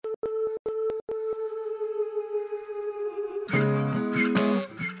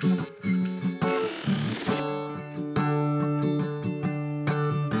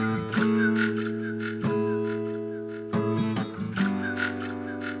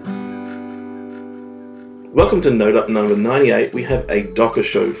Welcome to Node Up number 98. We have a Docker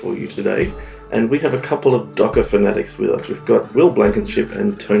show for you today, and we have a couple of Docker fanatics with us. We've got Will Blankenship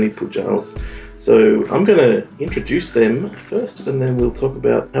and Tony Pujals. So I'm going to introduce them first, and then we'll talk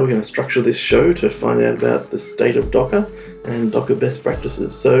about how we're going to structure this show to find out about the state of Docker and Docker best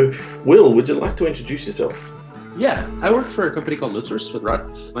practices. So, Will, would you like to introduce yourself? Yeah, I work for a company called NodeSource with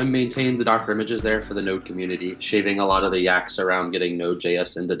Rod. I maintain the Docker images there for the Node community, shaving a lot of the yaks around getting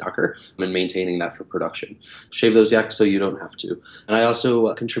Node.js into Docker and maintaining that for production. Shave those yaks so you don't have to. And I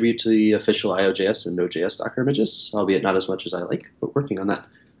also contribute to the official IOJS and Node.js Docker images, albeit not as much as I like, but working on that.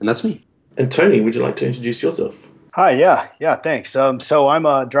 And that's me. And Tony, would you like to introduce yourself? Hi, yeah, thanks. So I'm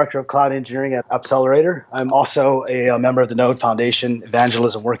a director of cloud engineering at Appcelerator. I'm also a member of the Node Foundation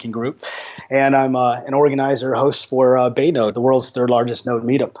Evangelism Working Group, and I'm an organizer, host for Baynode, the world's third largest Node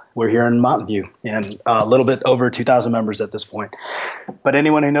meetup. We're here in Mountain View, and a little bit over 2,000 members at this point. But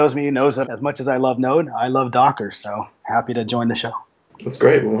anyone who knows me knows that as much as I love Node, I love Docker, so happy to join the show. That's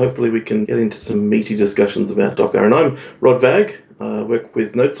great. Well, hopefully we can get into some meaty discussions about Docker. And I'm Rod Vag. I work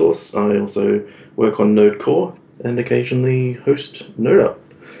with NodeSource. I also work on Node Core and occasionally host NodeUp.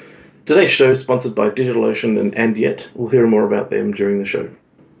 Today's show is sponsored by DigitalOcean and Andiet. We'll hear more about them during the show.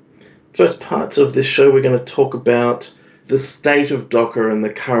 First part of this show, we're going to talk about the state of Docker and the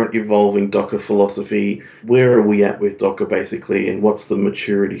current evolving Docker philosophy. Where are we at with Docker, basically, and what's the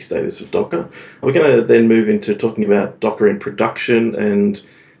maturity status of Docker? We're going to then move into talking about Docker in production and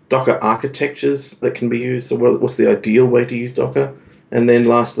Docker architectures that can be used. So what's the ideal way to use Docker? And then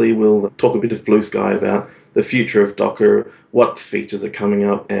lastly, we'll talk a bit of blue sky about the future of Docker, what features are coming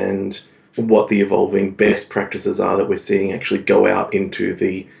up, and what the evolving best practices are that we're seeing actually go out into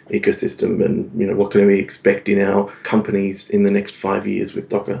the ecosystem, and what can we expect in our companies in the next 5 years with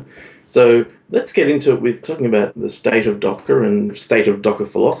Docker. So let's get into it with talking about the state of Docker and state of Docker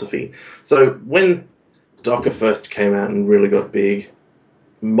philosophy. So when Docker first came out and really got big,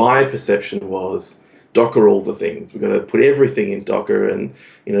 my perception was Docker all the things. We've got to put everything in Docker, and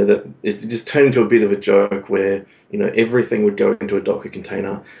that it just turned into a bit of a joke where everything would go into a Docker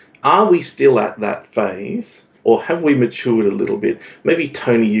container. Are we still at that phase, or have we matured a little bit? Maybe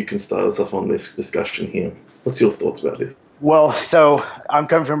Tony, you can start us off on this discussion here. What's your thoughts about this? Well, so I'm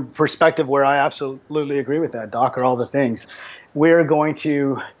coming from a perspective where I absolutely agree with that. Docker all the things. We're going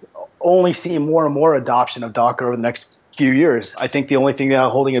to only see more and more adoption of Docker over the next few years. I think the only thing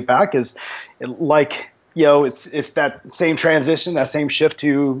holding it back is it's that same transition, that same shift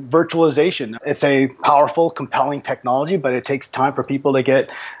to virtualization. It's a powerful, compelling technology, but it takes time for people to get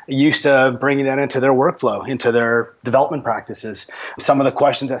used to bringing that into their workflow, into their development practices. Some of the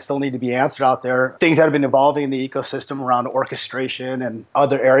questions that still need to be answered out there, things that have been evolving in the ecosystem around orchestration and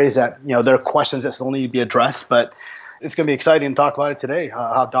other areas that, there are questions that still need to be addressed, but it's going to be exciting to talk about it today,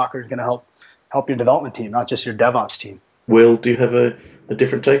 how Docker is going to help your development team, not just your DevOps team. Will, do you have a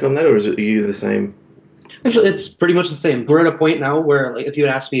different take on that, or is it you the same? Actually, it's pretty much the same. We're at a point now where, if you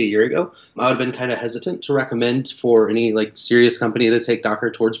had asked me a year ago, I would have been kind of hesitant to recommend for any serious company to take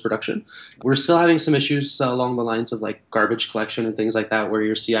Docker towards production. We're still having some issues along the lines of garbage collection and things like that, where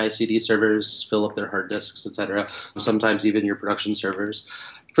your CI/CD servers fill up their hard disks, etc. Sometimes even your production servers.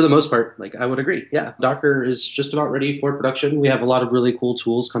 For the most part, I would agree. Yeah, Docker is just about ready for production. We have a lot of really cool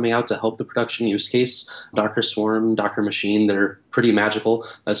tools coming out to help the production use case. Docker Swarm, Docker Machine, they're pretty magical,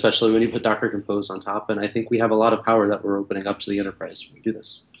 especially when you put Docker Compose on top. And I think we have a lot of power that we're opening up to the enterprise when we do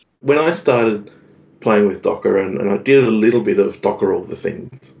this. When I started playing with Docker, and I did a little bit of Docker all the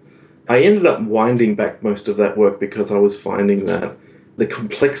things, I ended up winding back most of that work because I was finding that the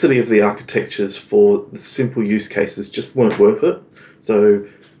complexity of the architectures for the simple use cases just weren't worth it. So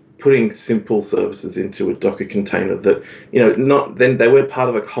putting simple services into a Docker container that, then they were part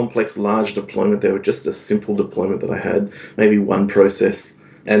of a complex, large deployment. They were just a simple deployment that I had, maybe one process.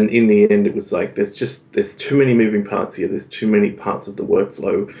 And in the end, it was there's too many moving parts here. There's too many parts of the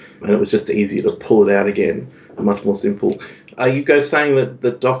workflow. And it was just easier to pull it out again, much more simple. Are you guys saying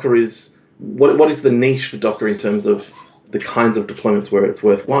that Docker is, what is the niche for Docker in terms of the kinds of deployments where it's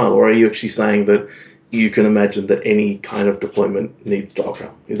worthwhile? Or are you actually saying that you can imagine that any kind of deployment needs Docker?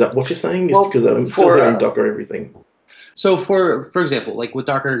 Is that what you're saying? Because I'm still hearing Docker everything. So for example, with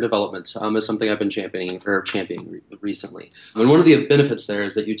Docker development, is something I've been championing recently. And one of the benefits there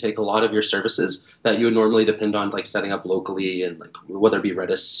is that you take a lot of your services that you would normally depend on setting up locally, and whether it be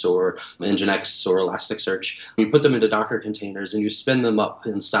Redis or Nginx or Elasticsearch, you put them into Docker containers and you spin them up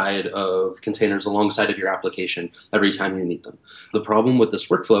inside of containers alongside of your application every time you need them. The problem with this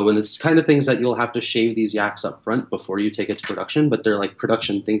workflow, and it's kind of things that you'll have to shave these yaks up front before you take it to production, but they're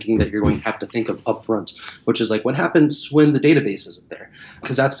production thinking that you're going to have to think of up front, which is what happens happens when the database isn't there?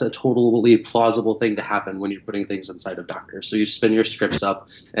 Because that's a totally plausible thing to happen when you're putting things inside of Docker. So you spin your scripts up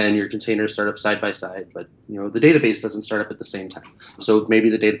and your containers start up side by side, but the database doesn't start up at the same time. So maybe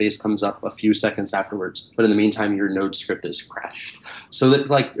the database comes up a few seconds afterwards, but in the meantime, your node script is crashed. So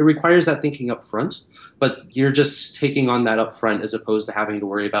that it requires that thinking up front, but you're just taking on that up front as opposed to having to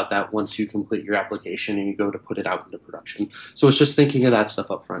worry about that once you complete your application and you go to put it out into production. So it's just thinking of that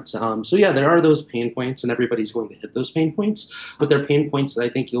stuff up front. So yeah, there are those pain points, and everybody's going to hit those pain points, but they're pain points that I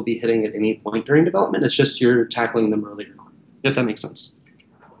think you'll be hitting at any point during development. It's just you're tackling them earlier on, if that makes sense.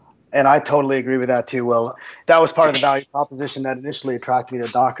 And I totally agree with that too, Will. That was part of the value proposition that initially attracted me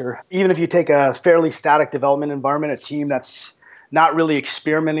to Docker. Even if you take a fairly static development environment, a team that's not really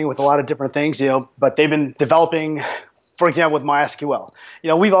experimenting with a lot of different things, but they've been developing, for example, with MySQL.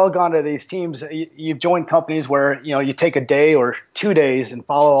 We've all gone to these teams. You've joined companies where, you take a day or 2 days and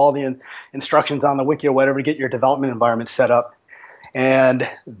follow all the instructions on the wiki or whatever to get your development environment set up. And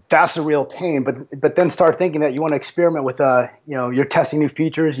that's a real pain. But then start thinking that you want to experiment with, you're testing new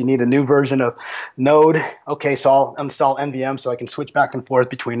features. You need a new version of Node. Okay, so I'll install NVM so I can switch back and forth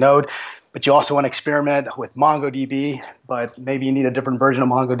between Node. But you also want to experiment with MongoDB, but maybe you need a different version of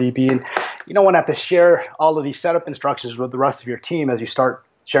MongoDB. And you don't want to have to share all of these setup instructions with the rest of your team as you start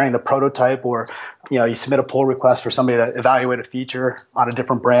sharing the prototype, or you submit a pull request for somebody to evaluate a feature on a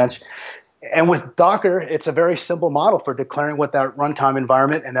different branch. And with Docker, it's a very simple model for declaring what that runtime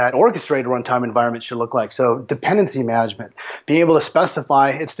environment and that orchestrated runtime environment should look like. So dependency management, being able to specify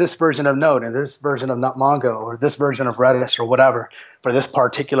it's this version of Node and this version of Mongo or this version of Redis or whatever for this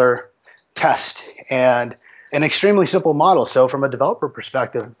particular test, and an extremely simple model. So from a developer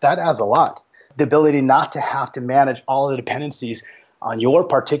perspective, that adds a lot. The ability not to have to manage all of the dependencies on your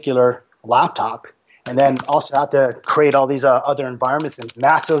particular laptop, and then also have to create all these other environments and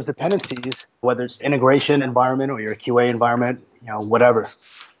match those dependencies, whether it's integration environment or your QA environment, whatever.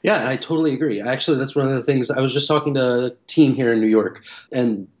 Yeah, I totally agree. Actually, that's one of the things. I was just talking to a team here in New York,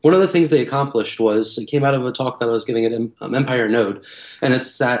 and one of the things they accomplished was it came out of a talk that I was giving at Empire Node, and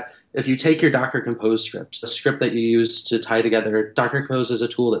it's that if you take your Docker Compose script, a script that you use to tie together, Docker Compose is a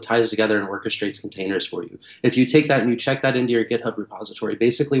tool that ties together and orchestrates containers for you. If you take that and you check that into your GitHub repository,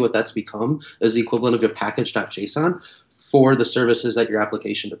 basically what that's become is the equivalent of your package.json for the services that your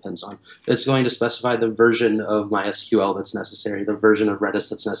application depends on. It's going to specify the version of MySQL that's necessary, the version of Redis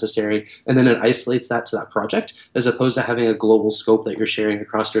that's necessary, and then it isolates that to that project as opposed to having a global scope that you're sharing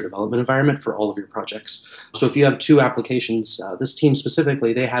across your development environment for all of your projects. So if you have two applications, this team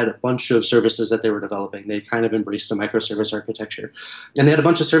specifically, they had a bunch of services that they were developing. They kind of embraced a microservice architecture. And they had a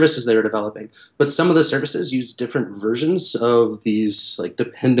bunch of services they were developing. But some of the services use different versions of these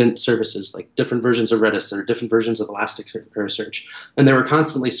dependent services, like different versions of Redis or different versions of Elasticsearch. And they were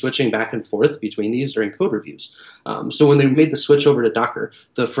constantly switching back and forth between these during code reviews. So when they made the switch over to Docker,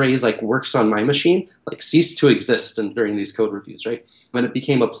 the phrase works on my machine ceased to exist during these code reviews, right? And it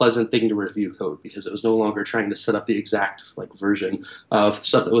became a pleasant thing to review code because it was no longer trying to set up the exact version of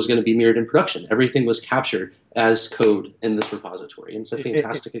stuff that was going to be mirrored in production. Everything was captured as code in this repository, and it's a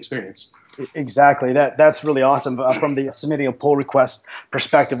fantastic experience. Exactly. That's really awesome from the submitting a pull request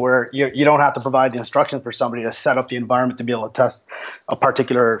perspective, where you don't have to provide the instructions for somebody to set up the environment to be able to test a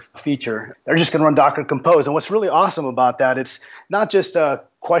particular feature. They're just going to run Docker Compose. And what's really awesome about that, it's not just a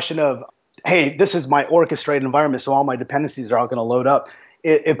question of, hey, this is my orchestrated environment, so all my dependencies are all going to load up.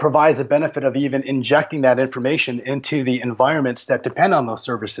 It provides the benefit of even injecting that information into the environments that depend on those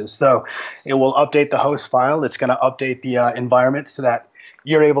services. So it will update the host file. It's going to update the environment so that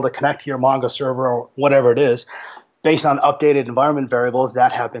you're able to connect to your Mongo server or whatever it is based on updated environment variables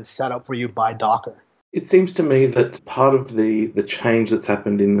that have been set up for you by Docker. It seems to me that part of the change that's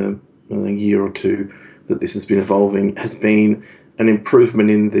happened in the year or two that this has been evolving has been an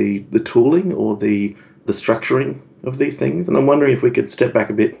improvement in the tooling or the structuring of these things. And I'm wondering if we could step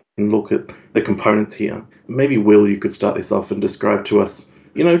back a bit and look at the components here. Maybe, Will, you could start this off and describe to us,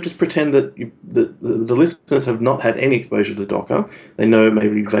 just pretend that the listeners have not had any exposure to Docker. They know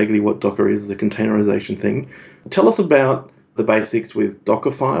maybe vaguely what Docker is, the containerization thing. Tell us about the basics with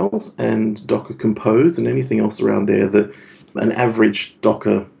Docker files and Docker Compose and anything else around there that an average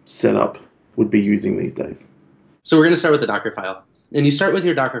Docker setup would be using these days. So we're going to start with the Docker file. And you start with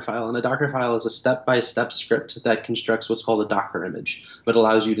your Docker file, and a Docker file is a step-by-step script that constructs what's called a Docker image. It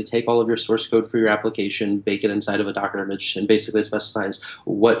allows you to take all of your source code for your application, bake it inside of a Docker image, and basically specifies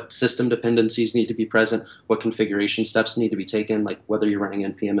what system dependencies need to be present, what configuration steps need to be taken, like whether you're running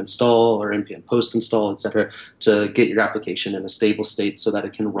npm install or npm post install, etc., to get your application in a stable state so that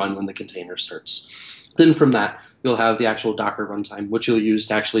it can run when the container starts. Then from that, you'll have the actual Docker runtime, which you'll use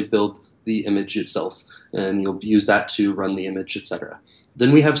to actually build the image itself, and you'll use that to run the image, etc.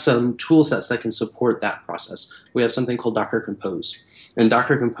 Then we have some tool sets that can support that process. We have something called Docker Compose. And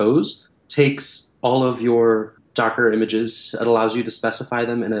Docker Compose takes all of your Docker images. It allows you to specify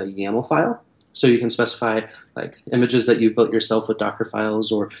them in a YAML file. So you can specify like images that you've built yourself with Docker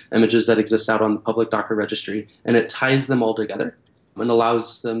files or images that exist out on the public Docker registry, and it ties them all together and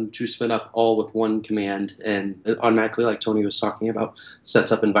allows them to spin up all with one command, and it automatically, like Tony was talking about,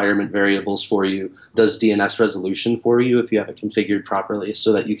 sets up environment variables for you, does DNS resolution for you if you have it configured properly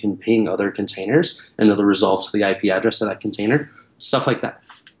so that you can ping other containers and it'll resolve to the IP address of that container, stuff like that.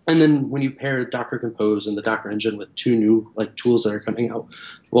 And then when you pair Docker Compose and the Docker Engine with two new like tools that are coming out,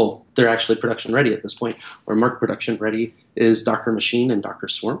 well, they're actually production ready at this point, or marked production ready, is Docker Machine and Docker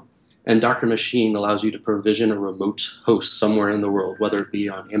Swarm. And Docker Machine allows you to provision a remote host somewhere in the world, whether it be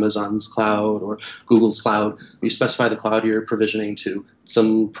on Amazon's cloud or Google's cloud. You specify the cloud you're provisioning to,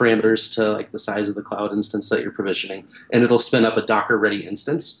 some parameters to like the size of the cloud instance that you're provisioning, and it'll spin up a Docker ready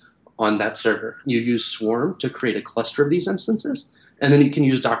instance on that server. You use Swarm to create a cluster of these instances, and then you can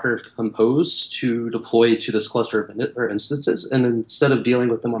use Docker Compose to deploy to this cluster of instances. And instead of dealing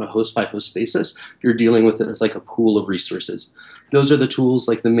with them on a host-by-host basis, you're dealing with it as like a pool of resources. Those are the tools,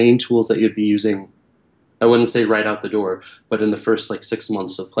 like the main tools that you'd be using, I wouldn't say right out the door, but in the first like 6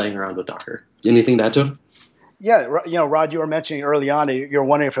 months of playing around with Docker. Anything to add to it? Yeah, Rod, you were mentioning early on, you're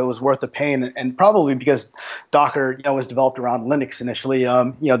wondering if it was worth the pain, and probably because Docker, was developed around Linux initially.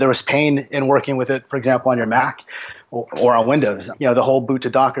 There was pain in working with it, for example, on your Mac or on Windows. The whole boot to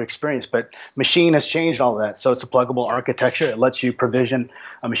Docker experience. But Machine has changed all of that, so it's a pluggable architecture. It lets you provision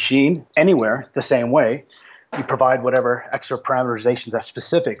a machine anywhere the same way. You provide whatever extra parameterizations that's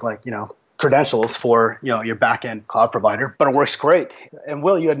specific, like credentials for your backend cloud provider, but it works great. And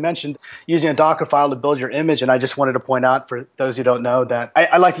Will, you had mentioned using a Docker file to build your image, and I just wanted to point out for those who don't know that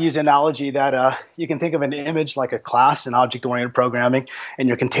I like to use the analogy that you can think of an image like a class in object-oriented programming, and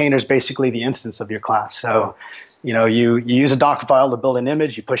your container is basically the instance of your class. So you use a Docker file to build an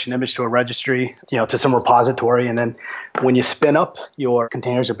image, you push an image to a registry, to some repository, and then when you spin up, your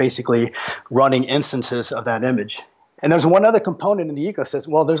containers are basically running instances of that image. And there's one other component in the ecosystem.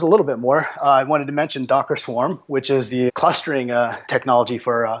 Well, there's a little bit more. I wanted to mention Docker Swarm, which is the clustering technology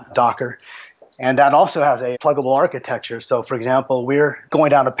for Docker. And that also has a pluggable architecture. So, for example, we're going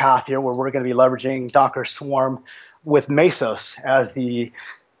down a path here where we're going to be leveraging Docker Swarm with Mesos as the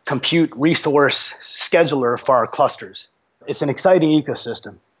compute resource scheduler for our clusters. It's an exciting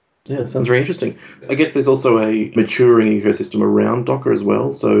ecosystem. Yeah, it sounds very interesting. I guess there's also a maturing ecosystem around Docker as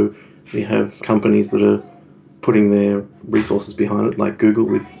well. So we have companies that are putting their resources behind it, like Google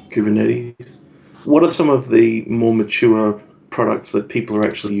with Kubernetes. What are some of the more mature products that people are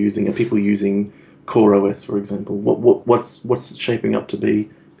actually using? Are people using CoreOS, for example? What's shaping up to be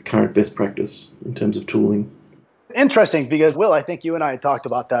the current best practice in terms of tooling? Interesting, because Will, I think you and I had talked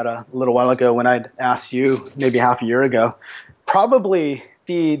about that a little while ago when I'd asked you maybe half a year ago. Probably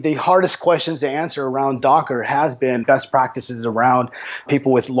the hardest questions to answer around Docker has been best practices around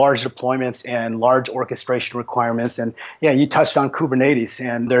people with large deployments and large orchestration requirements. And yeah, you touched on Kubernetes,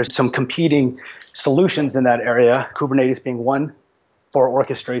 and there's some competing solutions in that area, Kubernetes being one for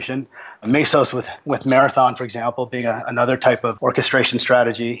orchestration, Mesos with Marathon, for example, being another type of orchestration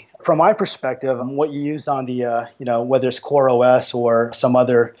strategy. From my perspective, what you use on the, whether it's CoreOS or some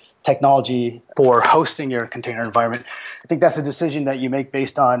other technology for hosting your container environment, I think that's a decision that you make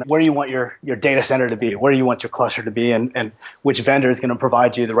based on where you want your data center to be, where you want your cluster to be, and which vendor is going to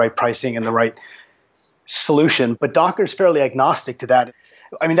provide you the right pricing and the right solution. But Docker is fairly agnostic to that.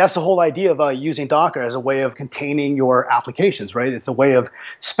 I mean, that's the whole idea of using Docker as a way of containing your applications, right? It's a way of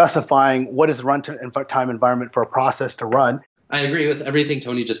specifying what is the runtime environment for a process to run. I agree with everything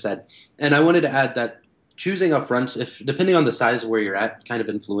Tony just said. And I wanted to add that choosing upfront, depending on the size of where you're at, kind of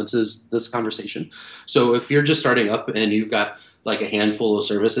influences this conversation. So if you're just starting up and you've got like a handful of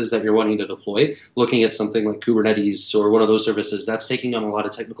services that you're wanting to deploy, looking at something like Kubernetes or one of those services, that's taking on a lot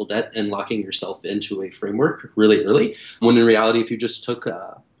of technical debt and locking yourself into a framework really early. When in reality, if you just took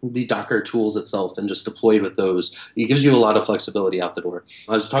the Docker tools itself and just deployed with those, it gives you a lot of flexibility out the door.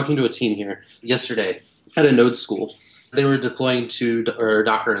 I was talking to a team here yesterday at a Node school. They were deploying to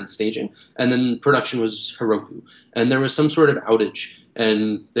Docker and staging, and then production was Heroku. And there was some sort of outage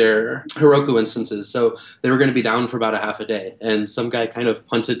in their Heroku instances, so they were going to be down for about a half a day. And some guy kind of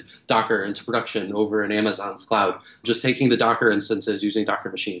punted Docker into production over in Amazon's cloud, just taking the Docker instances using Docker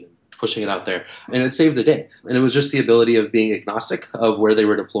Machine, pushing it out there. And it saved the day. And it was just the ability of being agnostic of where they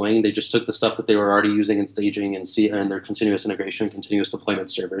were deploying. They just took the stuff that they were already using in staging and their continuous integration, continuous deployment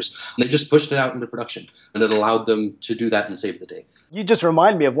servers. And they just pushed it out into production. And it allowed them to do that and save the day. You just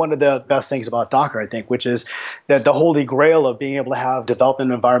remind me of one of the best things about Docker, I think, which is that the holy grail of being able to have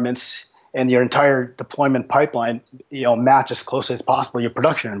development environments and your entire deployment pipeline, match as closely as possible your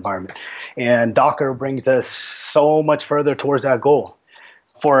production environment. And Docker brings us so much further towards that goal.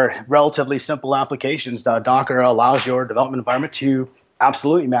 For relatively simple applications, Docker allows your development environment to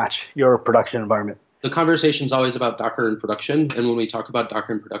absolutely match your production environment. The conversation is always about Docker in production. And when we talk about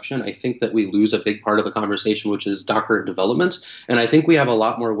Docker in production, I think that we lose a big part of the conversation, which is Docker in development. And I think we have a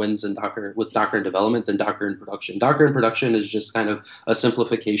lot more wins with Docker in development than Docker in production. Docker in production is just kind of a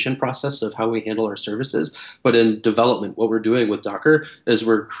simplification process of how we handle our services. But in development, what we're doing with Docker is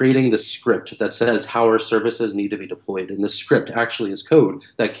we're creating the script that says how our services need to be deployed. And the script actually is code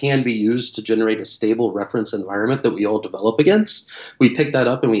that can be used to generate a stable reference environment that we all develop against. We pick that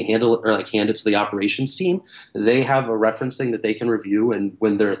up and we hand it to the operations team. They have a reference thing that they can review, and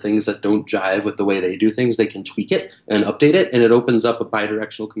when there are things that don't jive with the way they do things, they can tweak it and update it, and it opens up a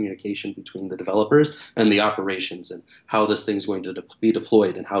bidirectional communication between the developers and the operations and how this thing's going to be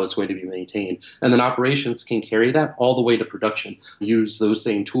deployed and how it's going to be maintained. And then operations can carry that all the way to production, use those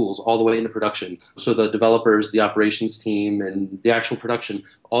same tools all the way into production. So the developers, the operations team, and the actual production,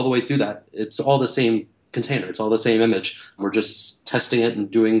 all the way through that, it's all the same container. It's all the same image. We're just testing it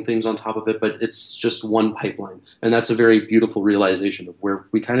and doing things on top of it, but it's just one pipeline. And that's a very beautiful realization of where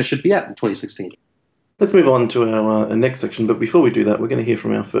we kind of should be at in 2016. Let's move on to our next section, but before we do that, we're going to hear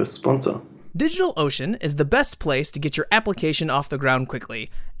from our first sponsor. DigitalOcean is the best place to get your application off the ground quickly,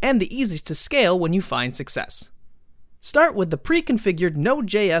 and the easiest to scale when you find success. Start with the pre-configured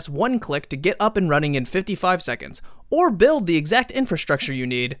Node.js one-click to get up and running in 55 seconds, or build the exact infrastructure you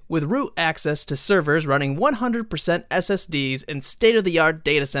need with root access to servers running 100% SSDs in state-of-the-art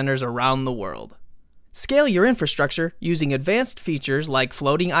data centers around the world. Scale your infrastructure using advanced features like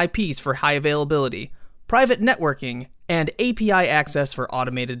floating IPs for high availability, private networking, and API access for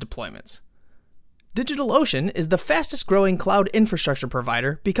automated deployments. DigitalOcean is the fastest growing cloud infrastructure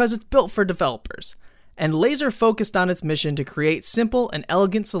provider because it's built for developers, and laser-focused on its mission to create simple and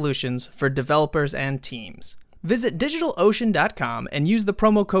elegant solutions for developers and teams. Visit DigitalOcean.com and use the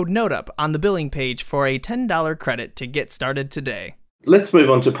promo code NODEUP on the billing page for a $10 credit to get started today. Let's move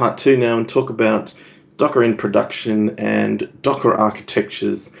on to part 2 now and talk about Docker in production and Docker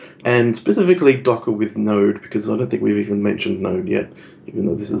architectures, and specifically Docker with Node, because I don't think we've even mentioned Node yet, even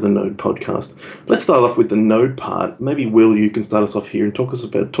though this is a Node podcast. Let's start off with the Node part. Maybe, Will, you can start us off here and talk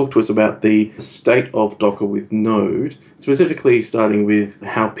to us about the state of Docker with Node, specifically starting with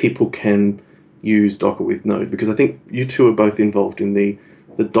how people can use Docker with Node, because I think you two are both involved in the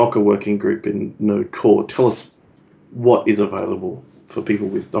Docker working group in Node Core. Tell us what is available for people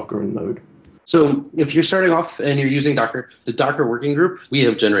with Docker and Node. So if you're starting off and you're using Docker, the Docker working group, we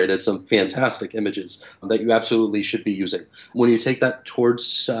have generated some fantastic images that you absolutely should be using. When you take that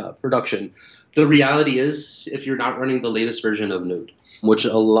towards production, the reality is if you're not running the latest version of Node, which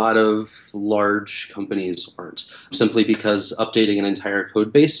a lot of large companies aren't, simply because updating an entire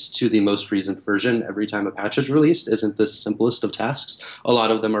code base to the most recent version every time a patch is released isn't the simplest of tasks. A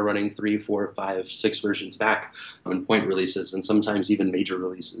lot of them are running 3, 4, 5, 6 versions back on point releases and sometimes even major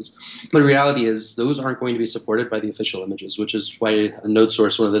releases. The reality is those aren't going to be supported by the official images, which is why Node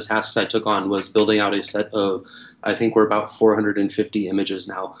Source, one of the tasks I took on was building out a set of, I think we're about 450 images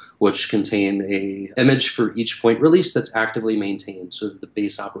now, which contain a image for each point release that's actively maintained so that the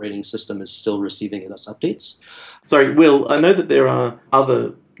base operating system is still receiving its updates. Sorry, Will, I know that there are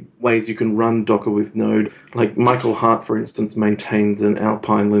other ways you can run Docker with Node, like Michael Hart, for instance, maintains an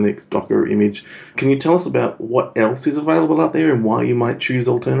Alpine Linux Docker image. Can you tell us about what else is available out there and why you might choose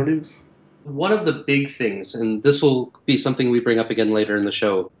alternatives? One of the big things, and this will be something we bring up again later in the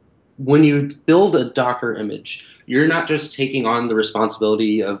show, when you build a Docker image, you're not just taking on the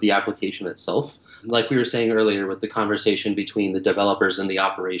responsibility of the application itself. Like we were saying earlier with the conversation between the developers and the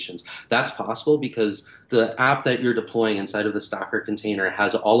operations, that's possible because the app that you're deploying inside of this Docker container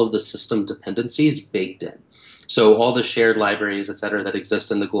has all of the system dependencies baked in. So all the shared libraries, et cetera, that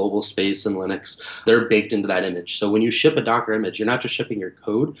exist in the global space in Linux, they're baked into that image. So when you ship a Docker image, you're not just shipping your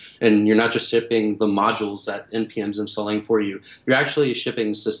code, and you're not just shipping the modules that NPM's installing for you. You're actually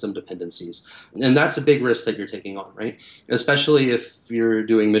shipping system dependencies. And that's a big risk that you're taking on, right? Especially if you're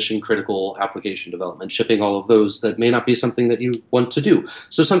doing mission-critical application development, shipping all of those that may not be something that you want to do.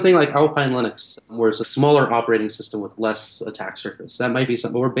 So something like Alpine Linux, where it's a smaller operating system with less attack surface, that might be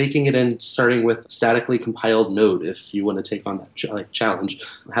something. We're baking it in, starting with statically compiled node if you want to take on that challenge.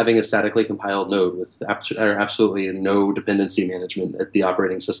 Having a statically compiled node with absolutely no dependency management at the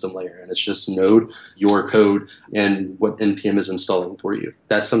operating system layer, and it's just node, your code, and what NPM is installing for you.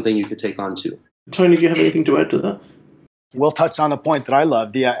 That's something you could take on too. Tony, do you have anything to add to that? Will touch on a point that I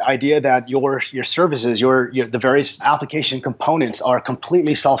love: the idea that your services, the various application components are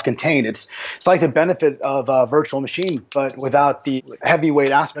completely self-contained. It's like the benefit of a virtual machine, but without the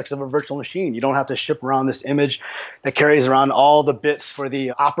heavyweight aspects of a virtual machine. You don't have to ship around this image that carries around all the bits for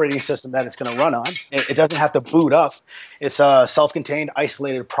the operating system that it's going to run on. It doesn't have to boot up. It's a self-contained,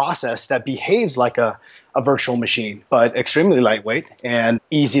 isolated process that behaves like a virtual machine, but extremely lightweight and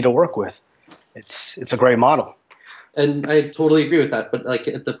easy to work with. It's a great model. And I totally agree with that, but like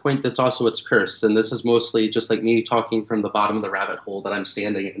at the point that's also its curse, and this is mostly just like me talking from the bottom of the rabbit hole that I'm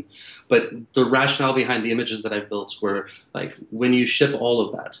standing in. But the rationale behind the images that I've built were like when you ship all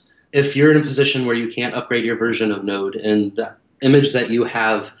of that, if you're in a position where you can't upgrade your version of Node and the image that you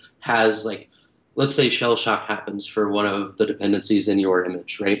have has like, let's say shell shock happens for one of the dependencies in your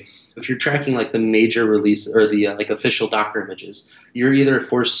image, right? If you're tracking like the major release or the like official Docker images, you're either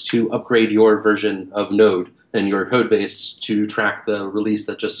forced to upgrade your version of Node and your code base to track the release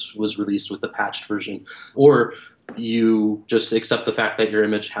that just was released with the patched version, or you just accept the fact that your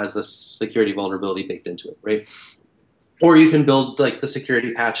image has this security vulnerability baked into it, right? Or you can build like the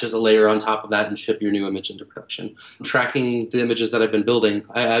security patch as a layer on top of that and ship your new image into production. Tracking the images that I've been building,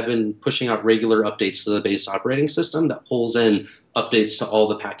 I've been pushing out regular updates to the base operating system that pulls in updates to all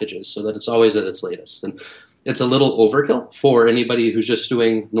the packages so that it's always at its latest. And it's a little overkill for anybody who's just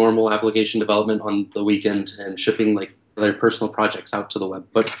doing normal application development on the weekend and shipping like their personal projects out to the web.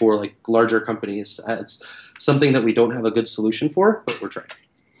 But for like larger companies, it's something that we don't have a good solution for, but we're trying.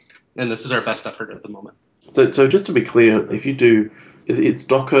 And this is our best effort at the moment. So just to be clear, if you do, it's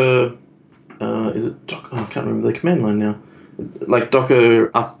Docker, is it Docker? Oh, I can't remember the command line now. Like Docker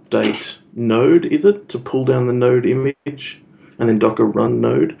update node, is it, to pull down the node image, and then Docker run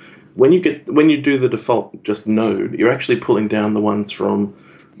node? When you do the default just node, you're actually pulling down the ones from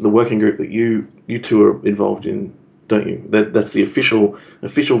the working group that you two are involved in, don't you? That's the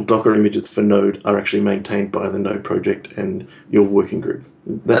official Docker images for Node are actually maintained by the Node project and your working group.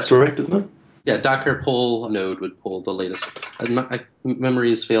 That's correct, isn't it? Yeah, Docker pull Node would pull the latest.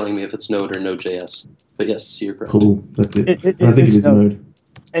 Memory is failing me if it's Node or Node.js. But yes, you're correct. Cool, that's it. I think it is Node.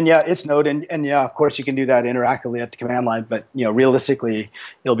 And yeah, it's Node, and yeah, of course you can do that interactively at the command line, but realistically,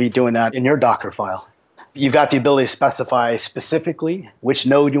 you'll be doing that in your Docker file. You've got the ability to specify specifically which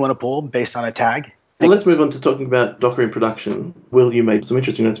node you want to pull based on a tag. Well, let's move on to talking about Docker in production. Will, you made some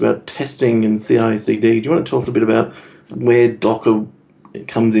interesting notes about testing and CI/CD. Do you want to tell us a bit about where Docker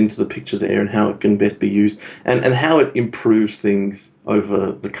comes into the picture there and how it can best be used and how it improves things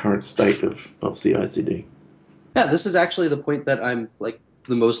over the current state of CI/CD? Yeah, this is actually the point that I'm like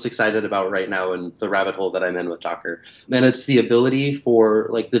the most excited about right now and the rabbit hole that I'm in with Docker. And it's the ability for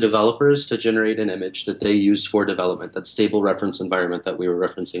like the developers to generate an image that they use for development, that stable reference environment that we were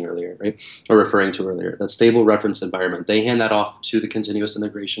referencing earlier, right? Or referring to earlier, that stable reference environment. They hand that off to the continuous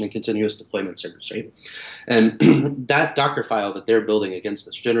integration and continuous deployment servers, right? And that Docker file that they're building against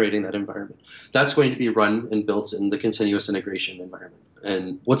this, generating that environment, that's going to be run and built in the continuous integration environment.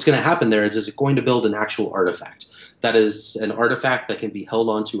 And what's going to happen there is it's going to build an actual artifact. That is an artifact that can be held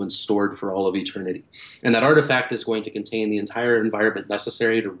onto and stored for all of eternity. And that artifact is going to contain the entire environment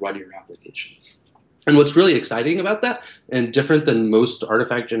necessary to run your application. And what's really exciting about that, and different than most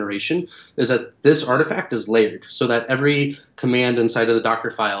artifact generation, is that this artifact is layered so that every command inside of the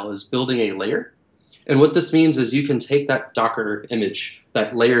Docker file is building a layer. And what this means is you can take that Docker image,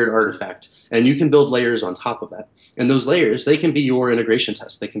 that layered artifact, and you can build layers on top of that. And those layers, they can be your integration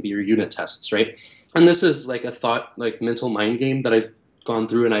tests. They can be your unit tests, right? And this is like a thought, like mental mind game that I've gone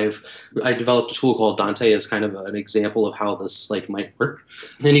through, and I developed a tool called Dante as kind of an example of how this like might work.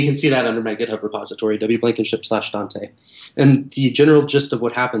 And you can see that under my GitHub repository, wblankenship/Dante. And the general gist of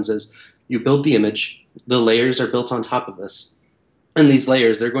what happens is you build the image, the layers are built on top of this. And these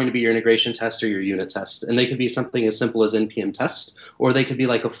layers, they're going to be your integration test or your unit test. And they could be something as simple as NPM test, or they could be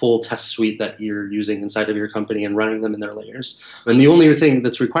like a full test suite that you're using inside of your company and running them in their layers. And the only thing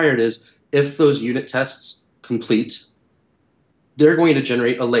that's required is if those unit tests complete, they're going to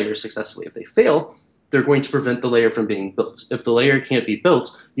generate a layer successfully. If they fail, they're going to prevent the layer from being built. If the layer can't be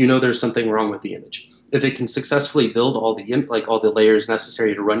built, you know there's something wrong with the image. If it can successfully build all the layers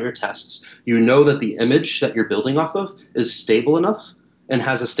necessary to run your tests, you know that the image that you're building off of is stable enough and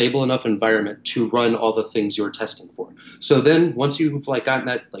has a stable enough environment to run all the things you're testing for. So then once you've gotten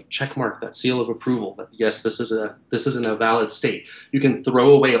that check mark, that seal of approval that yes, this is in a valid state, you can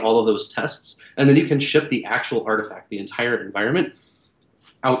throw away all of those tests, and then you can ship the actual artifact, the entire environment,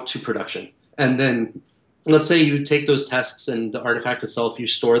 out to production. And then let's say you take those tests and the artifact itself, you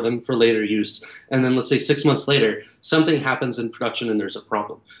store them for later use, and then let's say 6 months later, something happens in production and there's a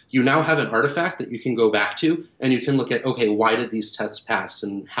problem. You now have an artifact that you can go back to, and you can look at, okay, why did these tests pass,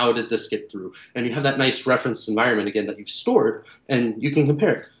 and how did this get through? And you have that nice reference environment, again, that you've stored, and you can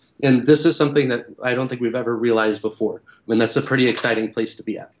compare. And this is something that I don't think we've ever realized before, and that's a pretty exciting place to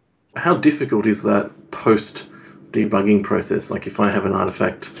be at. How difficult is that post-debugging process? Like if I have an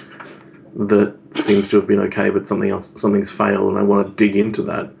artifact that seems to have been okay, but something's failed, and I want to dig into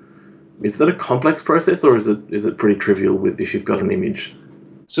that. Is that a complex process, or is it pretty trivial if you've got an image?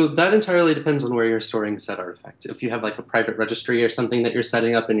 So that entirely depends on where you're storing said artifact. If you have a private registry or something that you're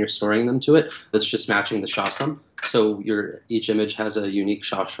setting up and you're storing them to it, that's just matching the SHA-SUM. So each image has a unique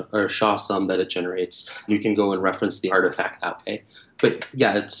SHA-SUM that it generates. You can go and reference the artifact that way. But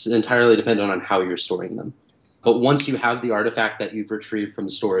yeah, it's entirely dependent on how you're storing them. But once you have the artifact that you've retrieved from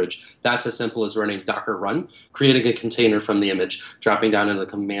storage, that's as simple as running Docker run, creating a container from the image, dropping down into the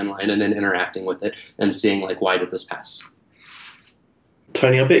command line, and then interacting with it and seeing why did this pass.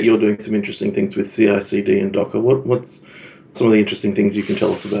 Tony, I bet you're doing some interesting things with CI/CD and Docker. What's some of the interesting things you can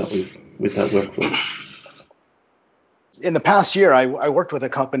tell us about with that workflow? In the past year, I worked with a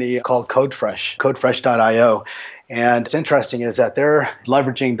company called CodeFresh, codefresh.io. And what's interesting is that they're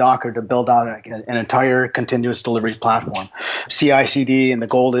leveraging Docker to build out an entire continuous delivery platform, CI/CD, and the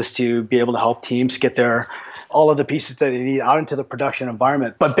goal is to be able to help teams get all of the pieces that they need out into the production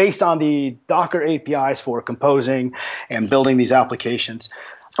environment. But based on the Docker APIs for composing and building these applications.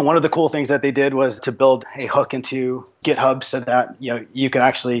 And one of the cool things that they did was to build a hook into GitHub so that you can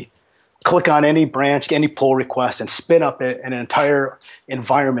actually click on any branch, any pull request, and spin up an entire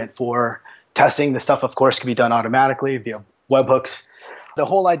environment for testing. The stuff, of course, can be done automatically via webhooks. The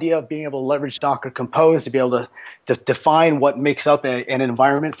whole idea of being able to leverage Docker Compose to be able to define what makes up an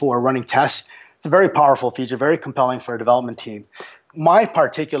environment for running tests, it's a very powerful feature, very compelling for a development team. My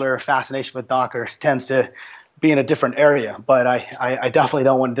particular fascination with Docker tends to be in a different area, but I definitely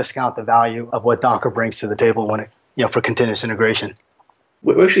don't want to discount the value of what Docker brings to the table for continuous integration.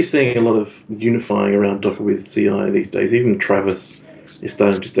 We're actually seeing a lot of unifying around Docker with CI these days. Even Travis is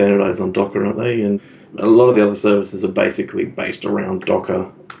starting to standardize on Docker, aren't they? And a lot of the other services are basically based around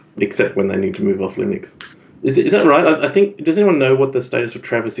Docker, except when they need to move off Linux. Is that right? I think, does anyone know what the status of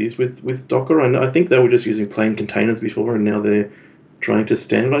Travis is with Docker? I think they were just using plain containers before, and now they're trying to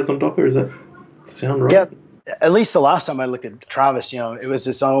standardize on Docker. Does that sound right? Yeah. At least the last time I looked at Travis, it was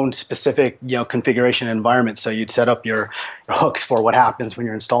its own specific, configuration environment. So you'd set up your hooks for what happens when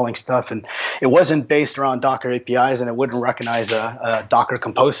you're installing stuff. And it wasn't based around Docker APIs, and it wouldn't recognize a Docker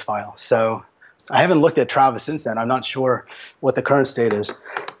Compose file. So I haven't looked at Travis since then. I'm not sure what the current state is.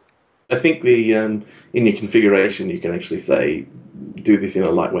 I think in your configuration, you can actually say, do this in a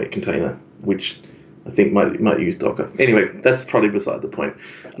lightweight container, which I think might use Docker. Anyway, that's probably beside the point.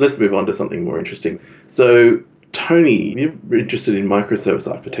 Let's move on to something more interesting. So, Tony, you're interested in microservice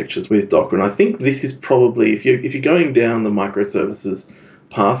architectures with Docker, and I think this is probably, if you're going down the microservices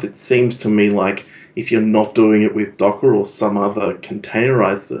path, it seems to me like if you're not doing it with Docker or some other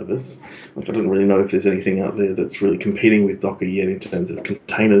containerized service, I don't really know if there's anything out there that's really competing with Docker yet in terms of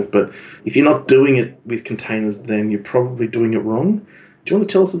containers, but if you're not doing it with containers, then you're probably doing it wrong. Do you want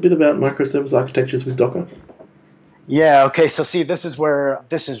to tell us a bit about microservice architectures with Docker? Yeah, okay. So see, this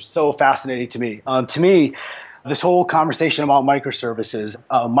is so fascinating to me. To me, this whole conversation about microservices,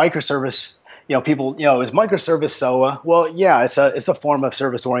 microservice, people, is microservice SOA? Well, yeah, it's a form of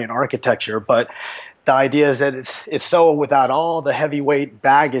service-oriented architecture, but the idea is that it's SOA without all the heavyweight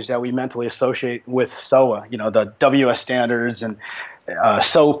baggage that we mentally associate with SOA, the WS standards and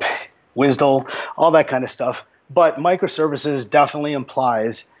SOAP, WSDL, all that kind of stuff. But microservices definitely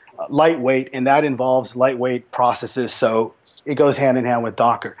implies lightweight, and that involves lightweight processes. So it goes hand in hand with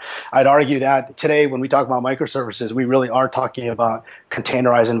Docker. I'd argue that today, when we talk about microservices, we really are talking about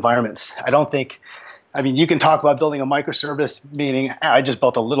containerized environments. You can talk about building a microservice, meaning I just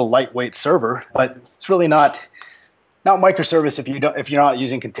built a little lightweight server, but it's really not microservice if you're not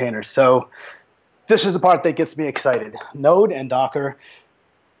using containers. So this is the part that gets me excited. Node and Docker.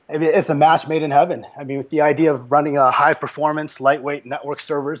 It's a match made in heaven. With the idea of running a high-performance, lightweight network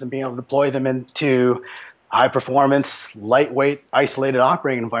servers and being able to deploy them into high-performance, lightweight, isolated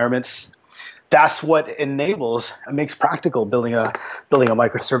operating environments, that's what makes practical building a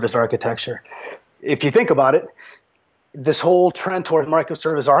microservice architecture. If you think about it, this whole trend towards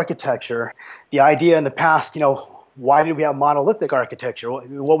microservice architecture, the idea in the past, why did we have monolithic architecture?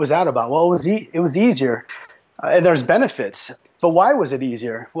 What was that about? Well, it was easier, and there's benefits. But why was it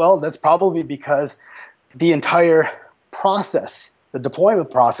easier? Well, that's probably because the entire process, the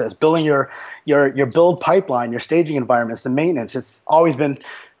deployment process, building your build pipeline, your staging environments, the maintenance, it's always been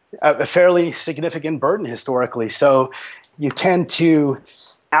a fairly significant burden historically. So you tend to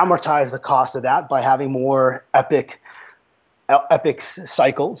amortize the cost of that by having more epic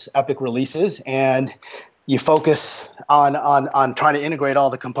cycles, epic releases, and you focus on trying to integrate all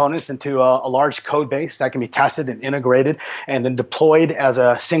the components into a large code base that can be tested and integrated and then deployed as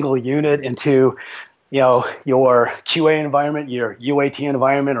a single unit into your QA environment, your UAT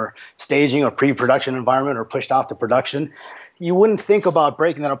environment, or staging or pre-production environment, or pushed off to production. You wouldn't think about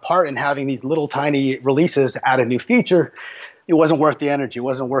breaking that apart and having these little tiny releases to add a new feature. It wasn't worth the energy. It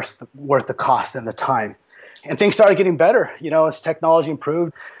wasn't worth the cost and the time. And things started getting better, as technology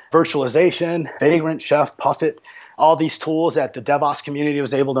improved. Virtualization, Vagrant, Chef, Puppet, all these tools that the DevOps community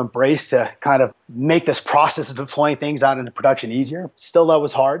was able to embrace to kind of make this process of deploying things out into production easier. Still, that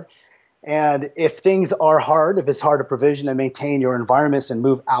was hard. And if things are hard, if it's hard to provision and maintain your environments and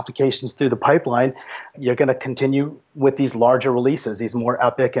move applications through the pipeline, you're going to continue with these larger releases, these more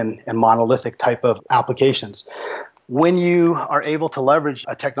epic and monolithic type of applications. When you are able to leverage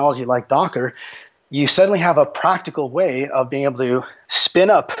a technology like Docker, you suddenly have a practical way of being able to spin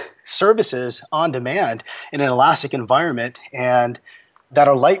up services on demand in an elastic environment, and that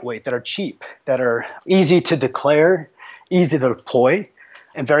are lightweight, that are cheap, that are easy to declare, easy to deploy,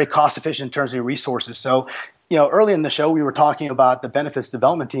 and very cost efficient in terms of your resources. So, early in the show, we were talking about the benefits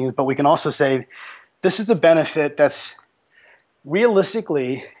development teams, but we can also say this is a benefit that's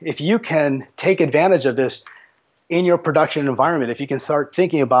realistically, if you can take advantage of this in your production environment, if you can start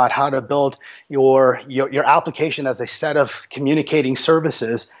thinking about how to build your application as a set of communicating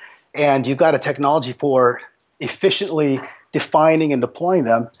services, and you've got a technology for efficiently defining and deploying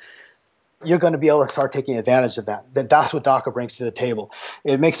them, you're going to be able to start taking advantage of that. That's what Docker brings to the table.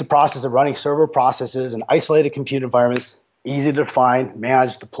 It makes the process of running server processes in isolated compute environments easy to define,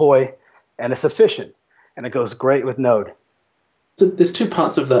 manage, deploy, and it's efficient. And it goes great with Node. So there's two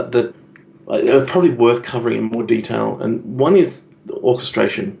parts of that are probably worth covering in more detail. And one is the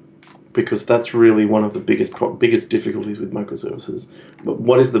orchestration, because that's really one of the biggest difficulties with microservices. But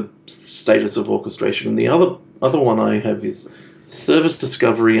what is the status of orchestration? And the other one I have is service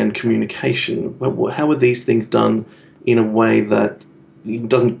discovery and communication. How are these things done in a way that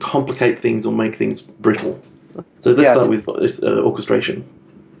doesn't complicate things or make things brittle? So let's start with orchestration.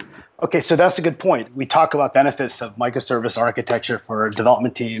 Okay, so that's a good point. We talk about benefits of microservice architecture for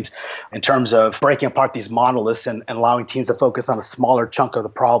development teams in terms of breaking apart these monoliths and allowing teams to focus on a smaller chunk of the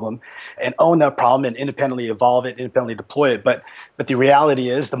problem and own that problem and independently evolve it, independently deploy it. But the reality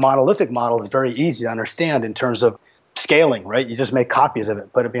is the monolithic model is very easy to understand in terms of scaling, right? You just make copies of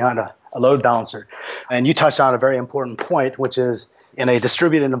it, put it behind a load balancer. And you touched on a very important point, which is in a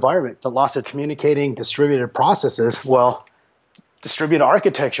distributed environment, the lots of communicating distributed processes, well, distributed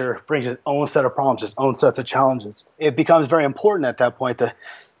architecture brings its own set of problems, its own set of challenges. It becomes very important at that point to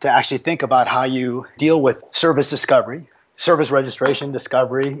actually think about how you deal with service discovery, service registration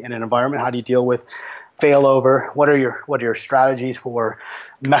discovery in an environment. How do you deal with failover? What are your strategies for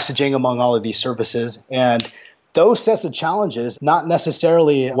messaging among all of these services? And those sets of challenges, not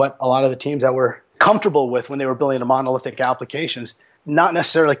necessarily what a lot of the teams that were comfortable with when they were building the monolithic applications, not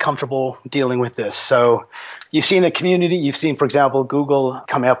necessarily comfortable dealing with this. So you've seen the community, you've seen, for example, Google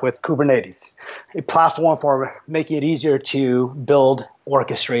coming up with Kubernetes, a platform for making it easier to build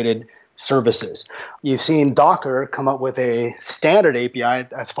orchestrated services. You've seen Docker come up with a standard API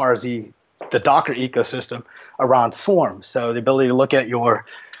as far as the Docker ecosystem around Swarm. So the ability to look at your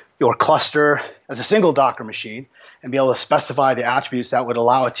cluster as a single Docker machine and be able to specify the attributes that would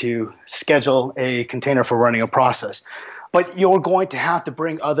allow it to schedule a container for running a process. But you're going to have to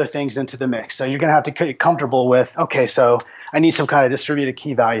bring other things into the mix. So you're going to have to get comfortable with, okay, so I need some kind of distributed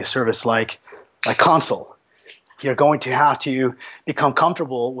key value service like Consul. You're going to have to become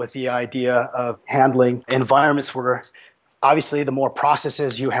comfortable with the idea of handling environments where obviously the more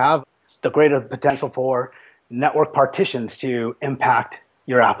processes you have, the greater the potential for network partitions to impact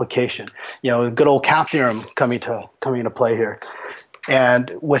your application. Good old CAP theorem coming into play here.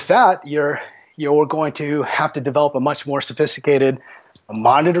 And with that, you're going to have to develop a much more sophisticated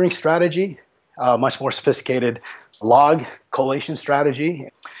monitoring strategy, a much more sophisticated log collation strategy.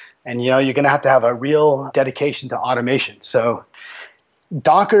 And you're going to have a real dedication to automation. So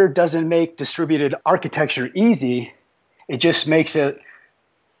Docker doesn't make distributed architecture easy. It just makes it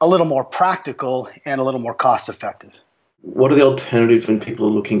a little more practical and a little more cost effective. What are the alternatives when people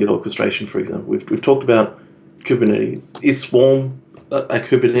are looking at orchestration, for example? We've talked about Kubernetes. Is Swarm a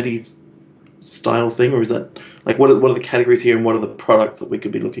Kubernetes style thing, or is that like what are the categories here, and what are the products that we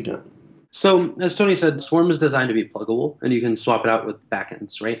could be looking at? So, as Tony said, Swarm is designed to be pluggable, and you can swap it out with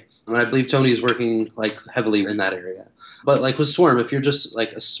backends, right? And I believe Tony's working like heavily in that area. But like with Swarm, if you're just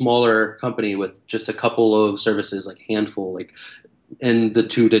like a smaller company with just a couple of services, like a handful, like in the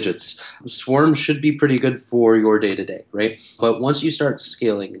 2 digits, Swarm should be pretty good for your day-to-day, right? But once you start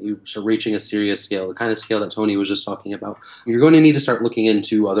scaling, you start reaching a serious scale, the kind of scale that Tony was just talking about, you're going to need to start looking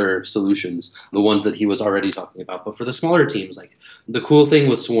into other solutions, the ones that he was already talking about. But for the smaller teams, like the cool thing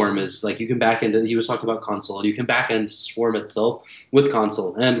with Swarm is like you can back end, he was talking about Consul, and you can back end Swarm itself with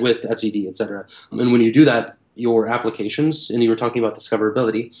Consul and with etcd, etc. And when you do that, your applications, and you were talking about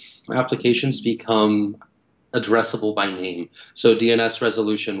discoverability, applications become addressable by name. So DNS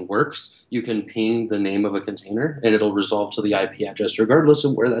resolution works. You can ping the name of a container and it'll resolve to the IP address regardless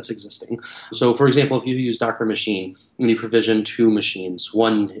of where that's existing. So for example, if you use Docker Machine and you provision 2 machines,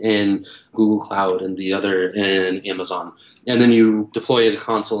 one in Google Cloud and the other in Amazon, and then you deploy a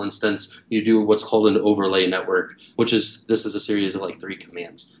Consul instance, you do what's called an overlay network, this is a series of like 3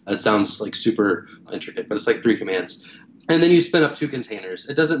 commands. That sounds like super intricate, but it's like 3 commands. And then you spin up 2 containers.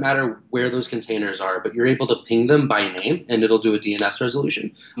 It doesn't matter where those containers are, but you're able to ping them by name, and it'll do a DNS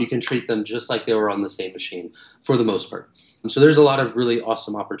resolution. You can treat them just like they were on the same machine for the most part. And so there's a lot of really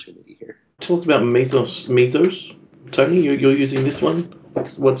awesome opportunity here. Tell us about Mesos. Tony, you're using this one.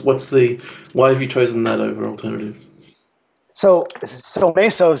 Why have you chosen that over alternatives? So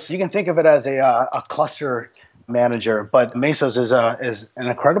Mesos, you can think of it as a cluster manager, but Mesos is an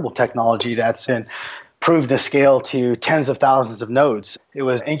incredible technology that's been proved to scale to tens of thousands of nodes. It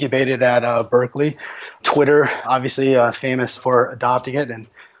was incubated at Berkeley. Twitter, obviously famous for adopting it, and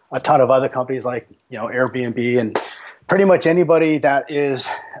a ton of other companies like Airbnb, and pretty much anybody that is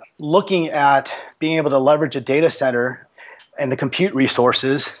looking at being able to leverage a data center and the compute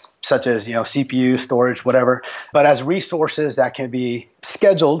resources, such as CPU, storage, whatever, but as resources that can be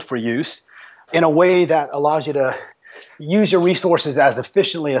scheduled for use in a way that allows you to use your resources as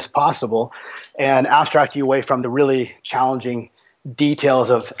efficiently as possible and abstract you away from the really challenging details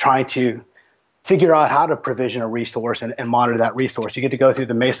of trying to figure out how to provision a resource and monitor that resource. You get to go through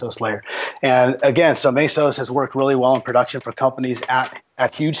the Mesos layer. And again, so Mesos has worked really well in production for companies at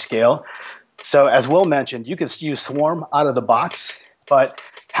huge scale. So as Will mentioned, you can use Swarm out of the box, but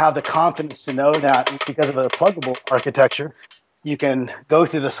have the confidence to know that because of a pluggable architecture, you can go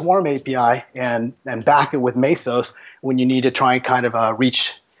through the Swarm API and back it with Mesos when you need to try and kind of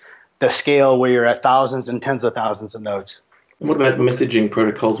reach the scale where you're at thousands and tens of thousands of nodes. What about messaging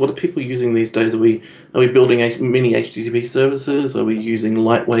protocols? What are people using these days? Are we building mini HTTP services? Are we using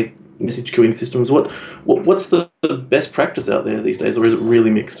lightweight message queuing systems? What's the best practice out there these days, or is it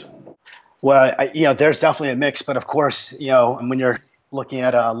really mixed? Well, there's definitely a mix, but of course, when you're looking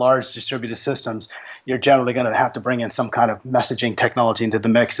at large distributed systems, you're generally going to have to bring in some kind of messaging technology into the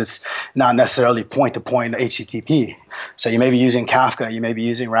mix. It's not necessarily point-to-point HTTP. So you may be using Kafka, you may be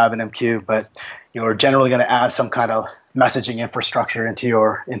using RabbitMQ, but you're generally going to add some kind of messaging infrastructure into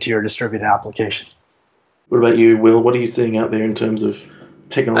your distributed application. What about you, Will? What are you seeing out there in terms of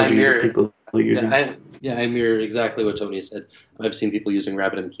technologies that people are using? I mirror exactly what Tony said. I've seen people using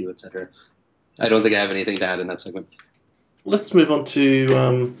RabbitMQ, etc. I don't think I have anything to add in that segment. Let's move on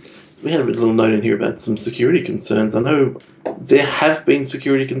to, we had a little note in here about some security concerns. I know there have been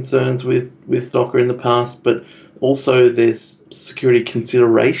security concerns with Docker in the past, but also there's security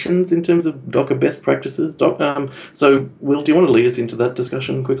considerations in terms of Docker best practices. So, Will, do you want to lead us into that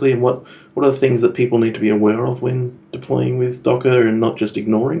discussion quickly? And what are the things that people need to be aware of when deploying with Docker and not just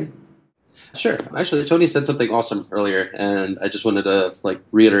ignoring? Sure. Actually, Tony said something awesome earlier, and I just wanted to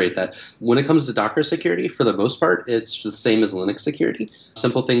reiterate that. When it comes to Docker security, for the most part, it's the same as Linux security.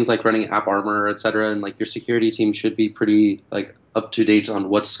 Simple things like running AppArmor, etc., and your security team should be pretty up to date on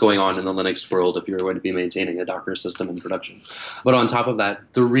what's going on in the Linux world if you're going to be maintaining a Docker system in production. But on top of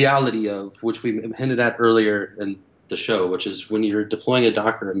that, the reality of which we hinted at earlier in the show, which is when you're deploying a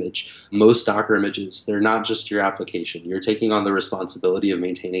Docker image, most Docker images, they're not just your application. You're taking on the responsibility of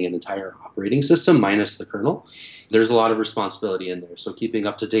maintaining an entire operating system minus the kernel. There's a lot of responsibility in there. So keeping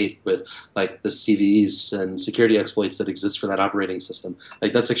up to date with the CVEs and security exploits that exist for that operating system,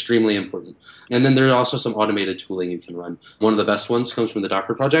 that's extremely important. And then there's also some automated tooling you can run. One of the best ones comes from the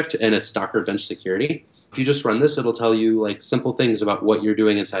Docker project, and it's Docker Bench Security. If you just run this, it'll tell you simple things about what you're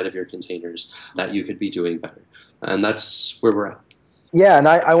doing inside of your containers that you could be doing better. And that's where we're at. Yeah, and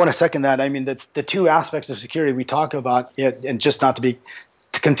I want to second that. I mean, the 2 aspects of security we talk about, and just not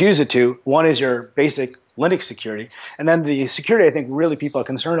to confuse the two, one is your basic Linux security. And then the security I think really people are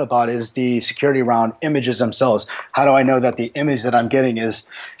concerned about is the security around images themselves. How do I know that the image that I'm getting is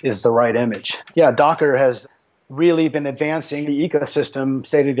the right image? Yeah, Docker has really been advancing the ecosystem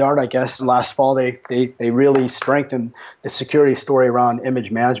state of the art, I guess. Last fall, they really strengthened the security story around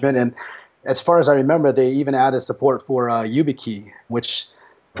image management. And as far as I remember, they even added support for YubiKey, which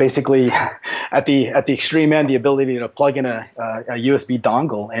basically at the extreme end, the ability to plug in a USB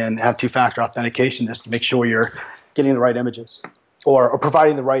dongle and have two-factor authentication just to make sure you're getting the right images or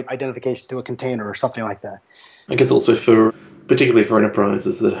providing the right identification to a container or something like that. I guess also particularly for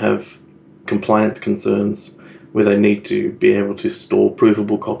enterprises that have compliance concerns where they need to be able to store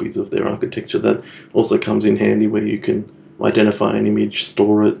provable copies of their architecture, that also comes in handy where you can identify an image,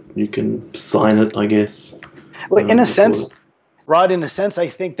 store it, you can sign it, I guess. Well, in a sense, Rod, in a sense, I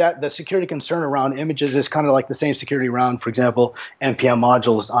think that the security concern around images is kind of like the same security around, for example, NPM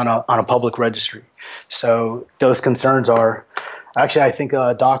modules on a public registry. So those concerns are actually, I think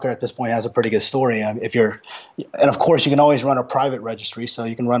Docker at this point has a pretty good story. And of course, you can always run a private registry, so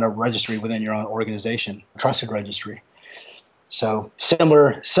you can run a registry within your own organization, a trusted registry. So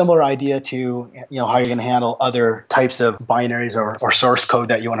similar idea to how you're going to handle other types of binaries or source code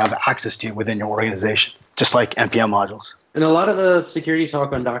that you want to have access to within your organization, just like NPM modules. And a lot of the security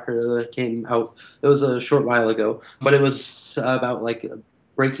talk on Docker that came out, it was a short while ago, but it was about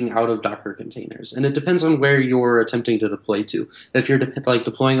breaking out of Docker containers. And it depends on where you're attempting to deploy to. If you're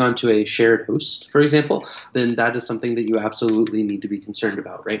deploying onto a shared host, for example, then that is something that you absolutely need to be concerned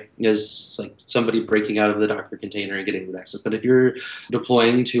about, right? Is somebody breaking out of the Docker container and getting access. But if you're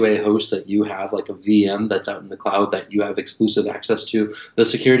deploying to a host that you have like a VM that's out in the cloud that you have exclusive access to, the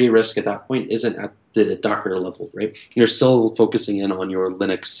security risk at that point isn't at the Docker level, right? You're still focusing in on your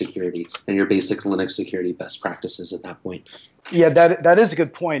Linux security and your basic Linux security best practices at that point. Yeah, that is a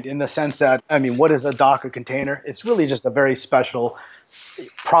good point in the sense that, what is a Docker container? It's really just a very special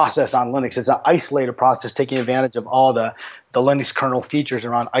process on Linux. It's an isolated process taking advantage of all the Linux kernel features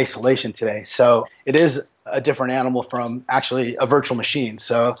around isolation today. So it is a different animal from actually a virtual machine.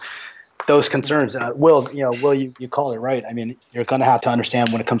 So those concerns, Will, you called it right. You're going to have to understand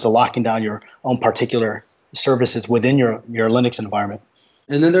when it comes to locking down your own particular services within your Linux environment.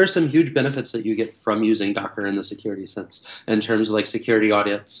 And then there are some huge benefits that you get from using Docker in the security sense in terms of security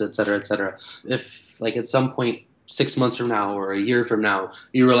audits, et cetera, et cetera. If at some point 6 months from now or a year from now,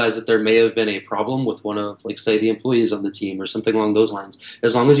 you realize that there may have been a problem with one of, say, the employees on the team or something along those lines,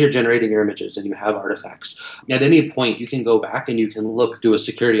 as long as you're generating your images and you have artifacts, at any point you can go back and you can do a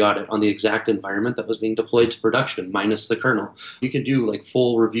security audit on the exact environment that was being deployed to production minus the kernel. You can do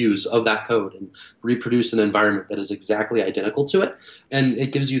full reviews of that code and reproduce an environment that is exactly identical to it, and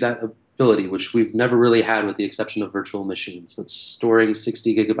it gives you that ability, which we've never really had with the exception of virtual machines. But storing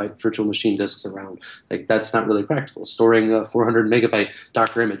 60 gigabyte virtual machine disks around, that's not really practical. Storing a 400 megabyte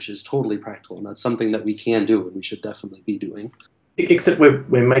Docker image is totally practical, and that's something that we can do and we should definitely be doing. Except we're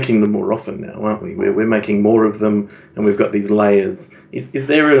making them more often now, aren't we? We're making more of them, and we've got these layers. Is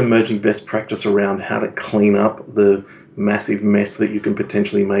there an emerging best practice around how to clean up the massive mess that you can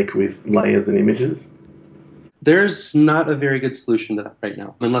potentially make with layers and images? There's not a very good solution to that right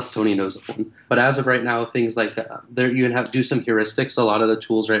now, unless Tony knows of one. But as of right now, things like you can do some heuristics. A lot of the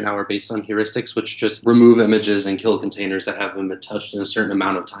tools right now are based on heuristics, which just remove images and kill containers that haven't been touched in a certain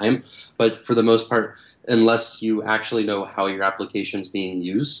amount of time. But for the most part, unless you actually know how your application's being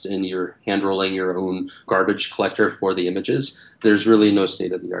used and you're hand-rolling your own garbage collector for the images, there's really no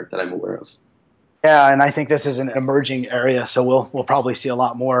state-of-the-art that I'm aware of. Yeah, and I think this is an emerging area, so we'll probably see a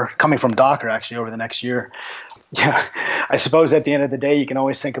lot more coming from Docker actually over the next year. Yeah, I suppose at the end of the day, you can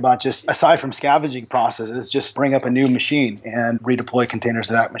always think about just, aside from scavenging processes, just bring up a new machine and redeploy containers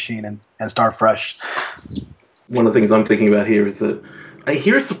to that machine and start fresh. One of the things I'm thinking about here is that I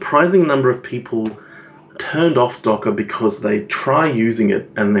hear a surprising number of people turned off Docker because they try using it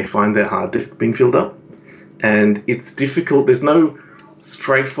and they find their hard disk being filled up. And it's difficult. There's no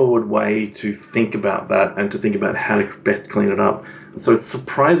straightforward way to think about that and to think about how to best clean it up. So it's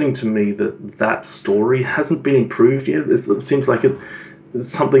surprising to me that story hasn't been improved yet. It seems like it's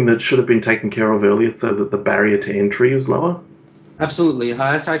something that should have been taken care of earlier so that the barrier to entry is lower. Absolutely.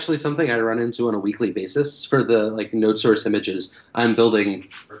 That's actually something I run into on a weekly basis for the node source images. I'm building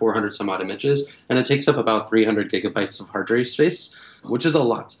 400 some odd images, and it takes up about 300 gigabytes of hard drive space, which is a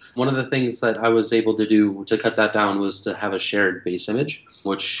lot. One of the things that I was able to do to cut that down was to have a shared base image,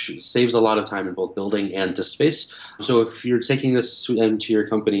 which saves a lot of time in both building and disk space. So if you're taking this into your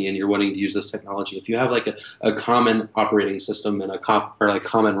company and you're wanting to use this technology, if you have a common operating system and a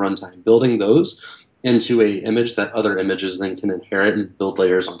common runtime, building those into a image that other images then can inherit and build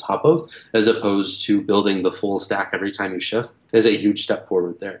layers on top of, as opposed to building the full stack every time you shift, is a huge step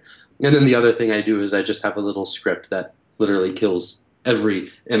forward there. And then the other thing I do is I just have a little script that literally kills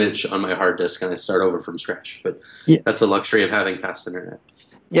every image on my hard disk and I start over from scratch. But that's the luxury of having fast internet.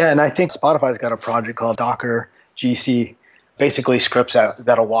 Yeah, and I think Spotify's got a project called Docker GC, basically scripts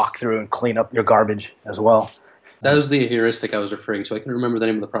that'll walk through and clean up your garbage as well. That was the heuristic I was referring to. I can't remember the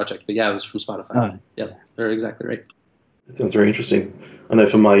name of the project, but yeah, it was from Spotify. Yeah, they're exactly right. That sounds very interesting. I know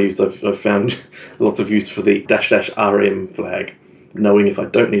for my use, I've found lots of use for the --rm flag, knowing if I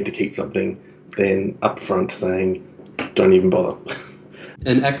don't need to keep something, then upfront saying, don't even bother.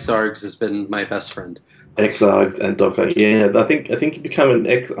 And Xargs has been my best friend. Xargs and Docker. Yeah, I think you become an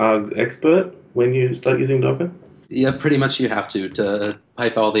Xargs expert when you start using Docker. Yeah, pretty much you have to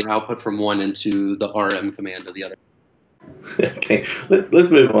pipe all the output from one into the RM command of the other. Okay,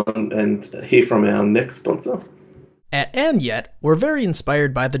 let's move on and hear from our next sponsor. At And Yet, we're very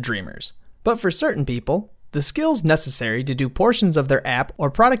inspired by the Dreamers. But for certain people, the skills necessary to do portions of their app or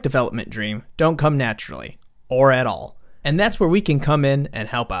product development dream don't come naturally, or at all. And that's where we can come in and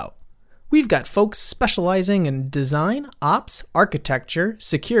help out. We've got folks specializing in design, ops, architecture,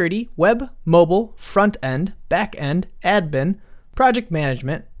 security, web, mobile, front end, back end, admin, project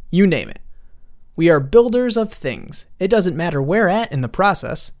management, you name it. We are builders of things. It doesn't matter where at in the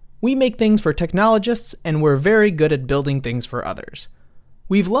process. We make things for technologists, and we're very good at building things for others.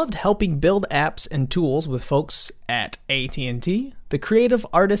 We've loved helping build apps and tools with folks at AT&T, the Creative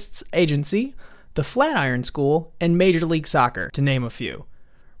Artists Agency, the Flatiron School, and Major League Soccer, to name a few.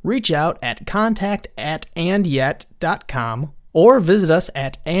 Reach out at contact@andyet.com or visit us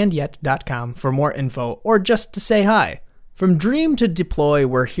at andyet.com for more info or just to say hi. From dream to deploy,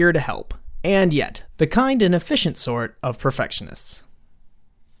 we're here to help. And Yet, the kind and efficient sort of perfectionists.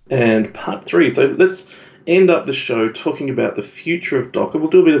 And part 3. So let's end up the show talking about the future of Docker. We'll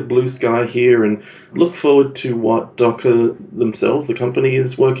do a bit of blue sky here and look forward to what Docker themselves, the company,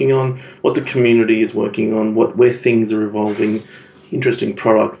 is working on, what the community is working on, where things are evolving, interesting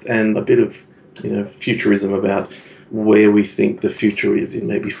products, and a bit of futurism about where we think the future is in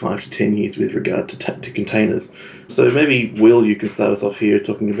maybe 5 to 10 years with regard to containers. So maybe, Will, you can start us off here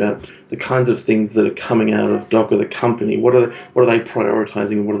talking about the kinds of things that are coming out of Docker, the company. What are they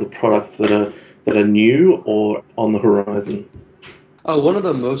prioritizing, and what are the products that are new or on the horizon? One of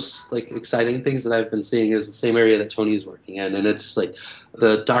the most exciting things that I've been seeing is the same area that Tony is working in, and it's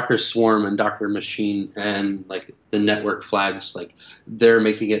the Docker Swarm and Docker Machine and the network flags. They're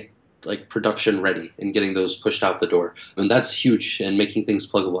making it production ready and getting those pushed out the door, and that's huge, and making things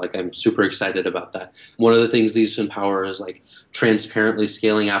pluggable. I'm super excited about that. One of the things these empower is transparently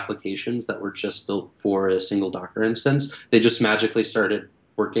scaling applications that were just built for a single Docker instance. They just magically started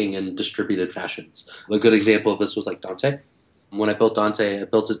working in distributed fashions. A good example of this was Dante. When I built Dante, I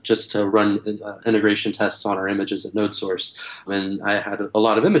built it just to run integration tests on our images at NodeSource. And I had a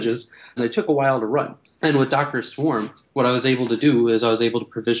lot of images, and they took a while to run. And with Docker Swarm, what I was able to do is I was able to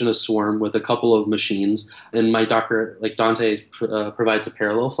provision a swarm with a couple of machines. And my Docker, Dante provides a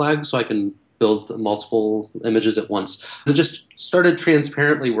parallel flag, so I can build multiple images at once. And it just started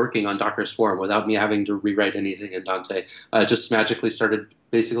transparently working on Docker Swarm without me having to rewrite anything in Dante. Just magically started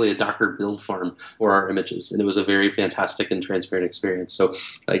basically a Docker build farm for our images. And it was a very fantastic and transparent experience. So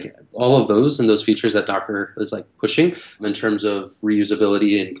all of those and those features that Docker is pushing in terms of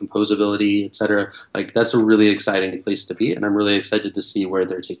reusability and composability, et cetera, that's a really exciting place to be. And I'm really excited to see where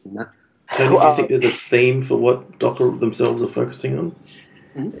they're taking that. Tony, do you think there's a theme for what Docker themselves are focusing on?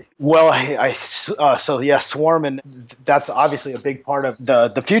 Well, Swarm, and that's obviously a big part of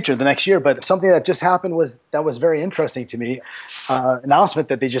the future, the next year. But something that just happened was very interesting to me. Announcement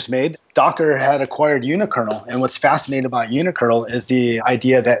that they just made. Docker had acquired unikernel, and what's fascinating about unikernel is the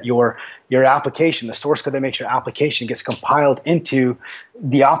idea that your application, the source code that makes your application, gets compiled into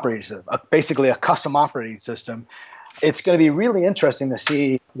the operating system, basically a custom operating system. It's going to be really interesting to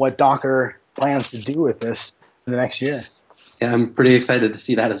see what Docker plans to do with this in the next year. Yeah, I'm pretty excited to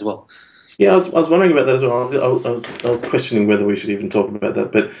see that as well. Yeah, I was wondering about that as well. I was questioning whether we should even talk about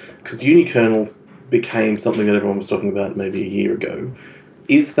that, but because unikernels became something that everyone was talking about maybe a year ago,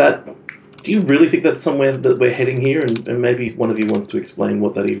 do you really think that's somewhere that we're heading here? And maybe one of you wants to explain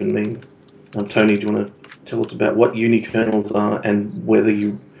what that even means. Tony, do you want to tell us about what unikernels are and whether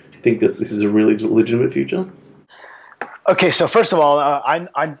you think that this is a really legitimate future? Okay, so first of all, I'm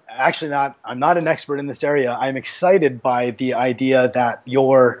not an expert in this area. I'm excited by the idea that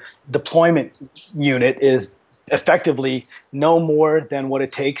your deployment unit is effectively no more than what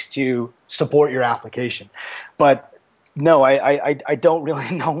it takes to support your application. But No, I don't really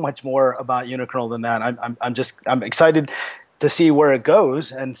know much more about unikernel than that. I'm excited to see where it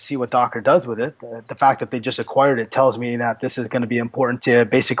goes and see what Docker does with it. The fact that they just acquired it tells me that this is going to be important to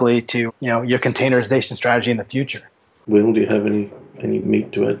basically to your containerization strategy in the future. Will, do you have any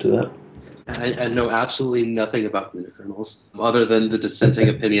meat to add to that? I know absolutely nothing about unikernels other than the dissenting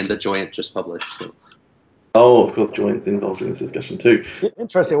opinion that Joyent just published. So. Oh, of course, Joyent's involved in this discussion too.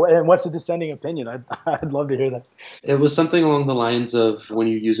 Interesting. And what's the dissenting opinion? I'd love to hear that. It was something along the lines of when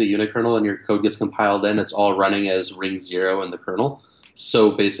you use a unikernel and your code gets compiled in, it's all running as ring 0 in the kernel.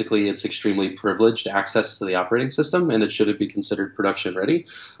 So basically, it's extremely privileged access to the operating system, and it shouldn't be considered production ready.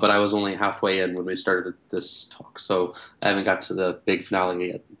 But I was only halfway in when we started this talk, so I haven't got to the big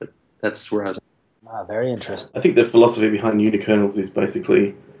finale yet. But that's where I was. Very interesting. I think the philosophy behind unikernels is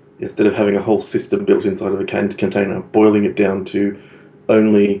basically, instead of having a whole system built inside of a container, boiling it down to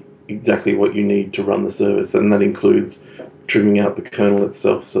only exactly what you need to run the service, and that includes trimming out the kernel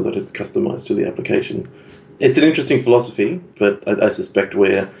itself so that it's customized to the application. It's an interesting philosophy, but I suspect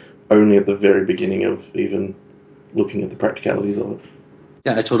we're only at the very beginning of even looking at the practicalities of it.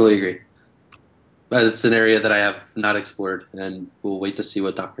 Yeah, I totally agree. But it's an area that I have not explored, and we'll wait to see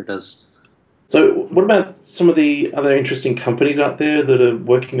what Docker does. So what about some of the other interesting companies out there that are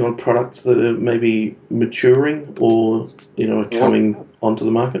working on products that are maybe maturing or are coming onto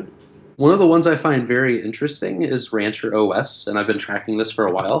the market? One of the ones I find very interesting is Rancher OS, and I've been tracking this for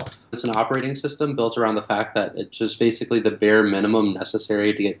a while. It's an operating system built around the fact that it's just basically the bare minimum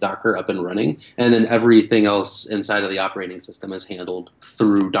necessary to get Docker up and running, and then everything else inside of the operating system is handled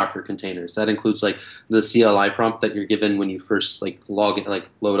through Docker containers. That includes like the CLI prompt that you're given when you first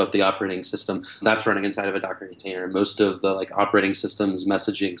load up the operating system. That's running inside of a Docker container. Most of the operating system's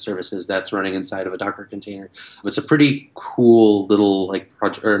messaging services, that's running inside of a Docker container. It's a pretty cool little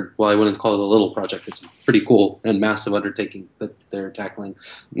project, or I wouldn't call it a little project. It's a pretty cool and massive undertaking that they're tackling.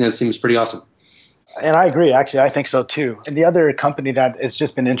 And it seems pretty awesome. And I agree. Actually, I think so too. And the other company that it's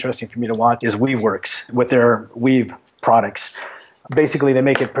just been interesting for me to watch is Weaveworks with their Weave products. Basically, they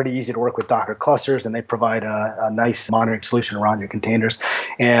make it pretty easy to work with Docker clusters, and they provide a nice monitoring solution around your containers.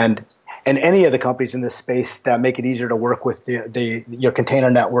 And any of the companies in this space that make it easier to work with your container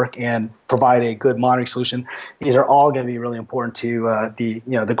network and provide a good monitoring solution, these are all going to be really important to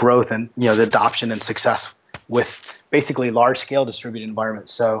the growth and the adoption and success with basically large scale distributed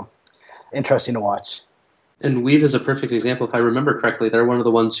environments. So interesting to watch. And Weave is a perfect example. If I remember correctly, they're one of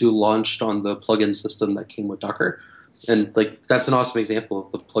the ones who launched on the plugin system that came with Docker. And that's an awesome example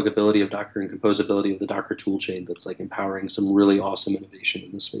of the pluggability of Docker and composability of the Docker toolchain that's empowering some really awesome innovation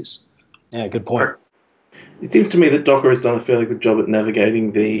in this space. Yeah, good point. It seems to me that Docker has done a fairly good job at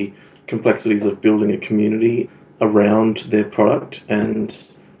navigating the complexities of building a community around their product and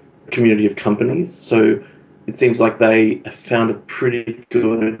a community of companies. So it seems like they have found a pretty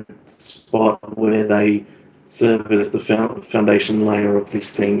good spot where they serve as the foundation layer of this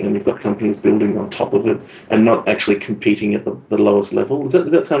thing, and you've got companies building on top of it and not actually competing at the lowest level.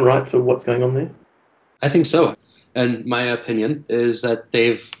 Does that sound right for what's going on there? I think so. And my opinion is that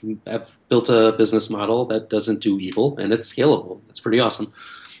they've built a business model that doesn't do evil, and it's scalable. It's pretty awesome.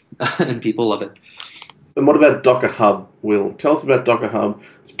 And people love it. And what about Docker Hub, Will? Tell us about Docker Hub.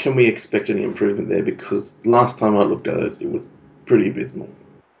 Can we expect any improvement there? Because last time I looked at it, it was pretty abysmal.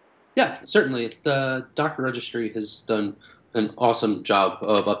 Yeah, certainly. The Docker registry has done an awesome job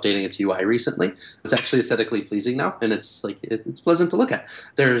of updating its UI recently. It's actually aesthetically pleasing now, and it's pleasant to look at.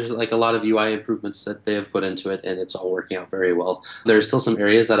 There's a lot of UI improvements that they have put into it, and it's all working out very well. There's still some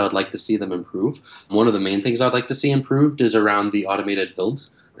areas that I'd like to see them improve. One of the main things I'd like to see improved is around the automated build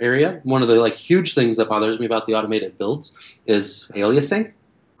area. One of the huge things that bothers me about the automated builds is aliasing.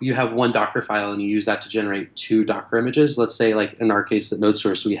 You have one Docker file and you use that to generate 2 Docker images. Let's say, in our case at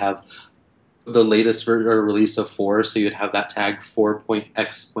NodeSource, we have the latest release of 4, so you'd have that tag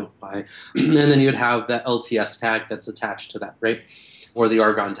 4.x.y, and then you'd have that LTS tag that's attached to that, right? Or the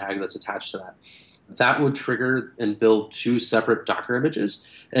Argon tag that's attached to that. That would trigger and build 2 separate Docker images,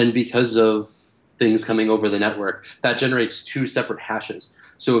 and because of things coming over the network, that generates 2 separate hashes.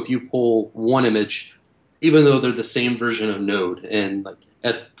 So if you pull one image, even though they're the same version of Node, and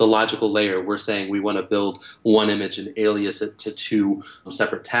at the logical layer, we're saying we want to build one image and alias it to 2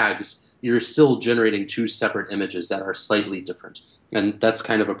 separate tags, you're still generating 2 separate images that are slightly different. And that's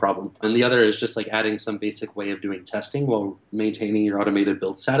kind of a problem. And the other is just adding some basic way of doing testing while maintaining your automated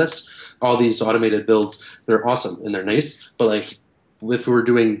build status. All these automated builds, they're awesome and they're nice, but if we're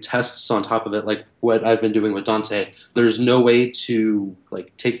doing tests on top of it, like what I've been doing with Dante, there's no way to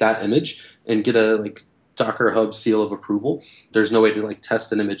take that image and get a Docker Hub seal of approval. There's no way to like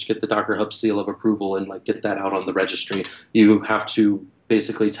test an image, get the Docker Hub seal of approval, and like get that out on the registry. You have to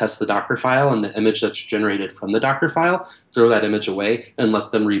basically test the Docker file and the image that's generated from the Docker file, throw that image away, and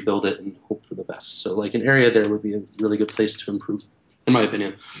let them rebuild it and hope for the best. So like an area there would be a really good place to improve, in my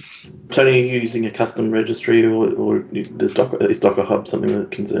opinion. Tony, are you using a custom registry, or is Docker Hub something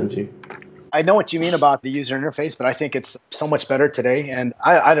that concerns you? I know what you mean about the user interface, but I think it's so much better today. And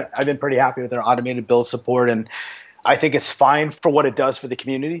I've been pretty happy with their automated build support, and I think it's fine for what it does for the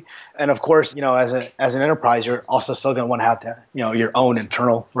community. And of course, as an enterprise, you're also still going to want to have your own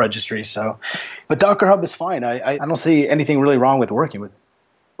internal registry. So, but Docker Hub is fine. I don't see anything really wrong with working with it.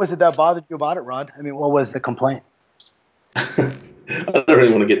 Was it that bothered you about it, Rod? I mean, what was the complaint? I don't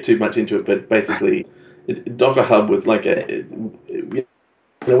really want to get too much into it, but basically, Docker Hub was like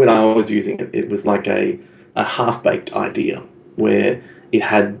when I was using it, it was like a half-baked idea where it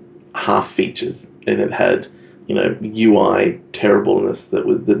had half features and it had UI terribleness that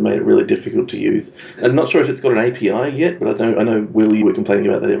made it really difficult to use. I'm not sure if it's got an API yet, but I know Will, you were complaining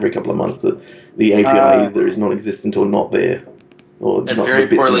about that every couple of months, that the API either is non-existent or not there. And very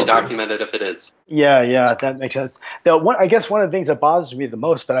poorly documented if it is. Yeah, that makes sense. I guess one of the things that bothers me the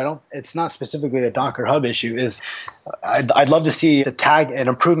most, but it's not specifically a Docker Hub issue, is I'd love to see an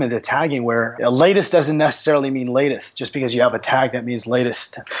improvement to tagging where latest doesn't necessarily mean latest. Just because you have a tag that means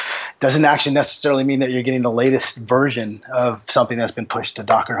latest doesn't actually necessarily mean that you're getting the latest version of something that's been pushed to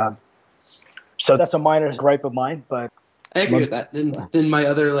Docker Hub. So that's a minor gripe of mine, but I agree with that. And my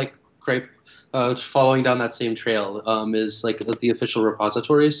other gripe, following down that same trail, is like the official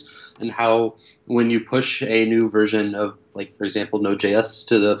repositories, and how when you push a new version of, for example, Node.js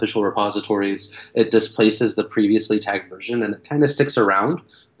to the official repositories, it displaces the previously tagged version and it kind of sticks around,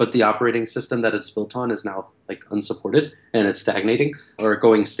 but the operating system that it's built on is now unsupported and it's stagnating or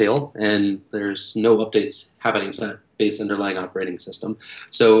going stale, and there's no updates happening to that base underlying operating system.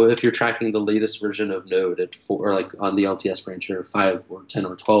 So if you're tracking the latest version of Node at 4, or on the LTS branch, or 5 or 10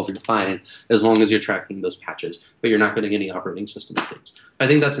 or 12, you're fine as long as you're tracking those patches, but you're not getting any operating system updates. I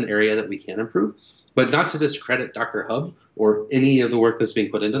think that's an area that we can improve, but not to discredit Docker Hub or any of the work that's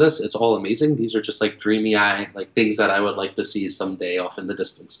being put into this. It's all amazing. These are just dreamy eye, things that I would like to see someday off in the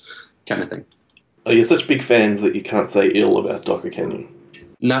distance kind of thing. Oh, you're such big fans that you can't say ill about Docker, can you?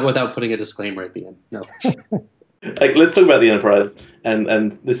 Not without putting a disclaimer at the end, no. Let's talk about the enterprise,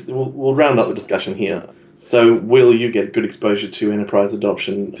 and this we'll round up the discussion here. So, Will, you get good exposure to enterprise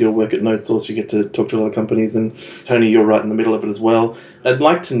adoption. With your work at NodeSource, you get to talk to a lot of companies, and Tony, you're right in the middle of it as well. I'd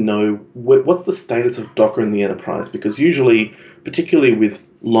like to know what's the status of Docker in the enterprise, because usually, particularly with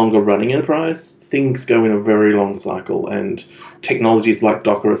longer running enterprise, things go in a very long cycle, and technologies like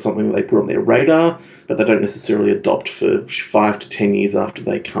Docker are something that they put on their radar, but they don't necessarily adopt for 5 to 10 years after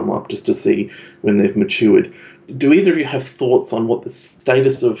they come up, just to see when they've matured. Do either of you have thoughts on what the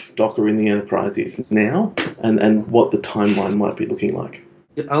status of Docker in the enterprise is now, and what the timeline might be looking like?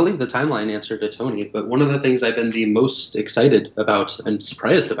 I'll leave the timeline answer to Tony, but one of the things I've been the most excited about and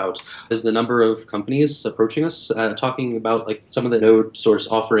surprised about is the number of companies approaching us, talking about some of the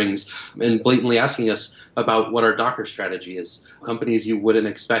NodeSource offerings and blatantly asking us about what our Docker strategy is. Companies you wouldn't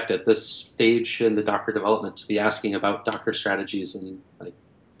expect at this stage in the Docker development to be asking about Docker strategies and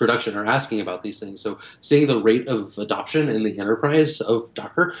production are asking about these things. So seeing the rate of adoption in the enterprise of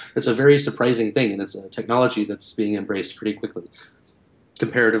Docker, it's a very surprising thing, and it's a technology that's being embraced pretty quickly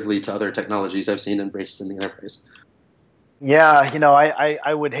comparatively to other technologies I've seen embraced in the enterprise. Yeah,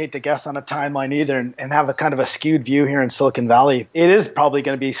 I would hate to guess on a timeline either, and have a kind of a skewed view here in Silicon Valley. It is probably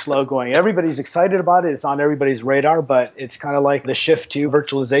going to be slow going. Everybody's excited about it. It's on everybody's radar, but it's kind of like the shift to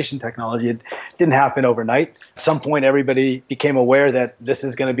virtualization technology. It didn't happen overnight. At some point, everybody became aware that this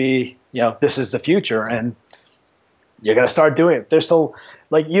is going to be, this is the future, and you're going to start doing it. There's still,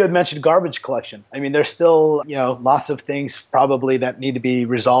 like you had mentioned, garbage collection. I mean, there's still, lots of things probably that need to be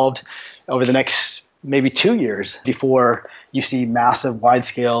resolved over the next maybe 2 years before you see massive,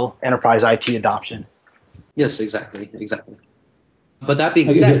 wide-scale enterprise IT adoption. Yes, exactly. But that being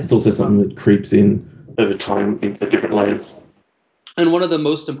I said, guess it's also something that creeps in over time at different layers. And one of the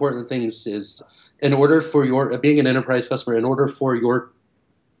most important things is, in order for being an enterprise customer, in order for your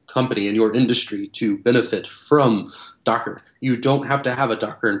company and your industry to benefit from Docker, you don't have to have a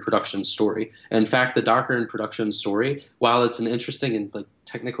Docker in production story. In fact, the Docker in production story, while it's an interesting and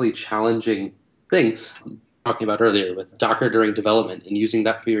technically challenging thing, talking about earlier with Docker during development and using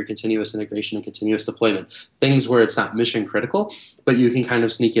that for your continuous integration and continuous deployment, things where it's not mission critical, but you can kind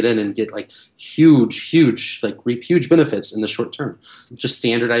of sneak it in and get like reap huge benefits in the short term. Just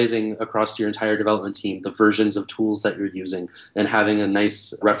standardizing across your entire development team the versions of tools that you're using and having a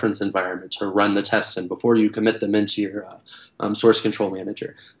nice reference environment to run the tests in before you commit them into your source control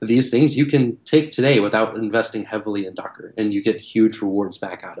manager. These things you can take today without investing heavily in Docker, and you get huge rewards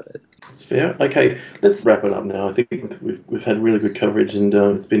back out of it. That's fair. Okay, let's wrap it up now. I think we've had really good coverage, and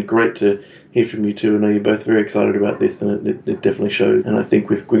it's been great to hear from you two. I know you're both very excited about this, and it definitely shows. And I think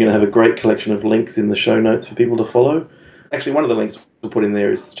we're going to have a great collection of links in the show notes for people to follow. Actually, one of the links we'll put in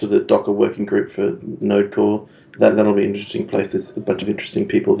there is to the Docker working group for Node Core. That'll be an interesting place. There's a bunch of interesting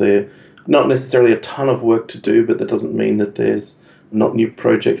people there. Not necessarily a ton of work to do, but that doesn't mean that there's not new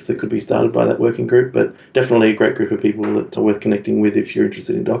projects that could be started by that working group, but definitely a great group of people that are worth connecting with if you're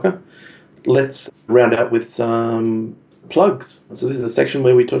interested in Docker. Let's round out with some plugs. So this is a section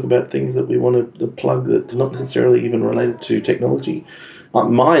where we talk about things that we want to plug that's not necessarily even related to technology.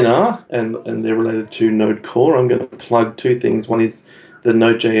 Mine are, and they're related to Node Core. I'm going to plug two things. One is the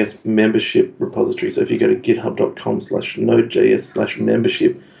Node.js membership repository. So if you go to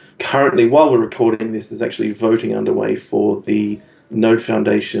github.com/nodejs/membership, currently, while we're recording this, there's actually voting underway for the Node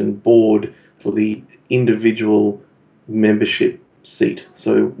Foundation board for the individual membership seat.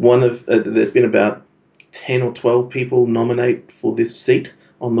 So there's been about 10 or 12 people nominate for this seat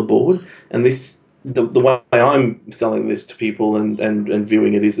on the board, and the way I'm selling this to people and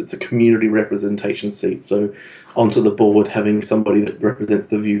viewing it is it's a community representation seat. So onto the board, having somebody that represents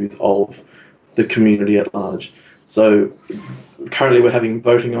the views of the community at large. So currently we're having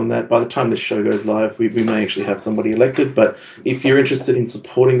voting on that. By the time this show goes live, we may actually have somebody elected. But if you're interested in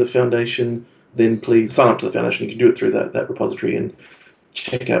supporting the foundation, then please sign up to the foundation. You can do it through that repository and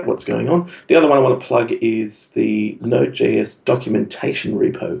check out what's going on. The other one I want to plug is the Node.js documentation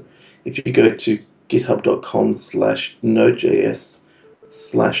repo. If you go to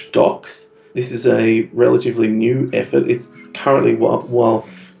github.com/nodejs/docs, this is a relatively new effort. It's currently, while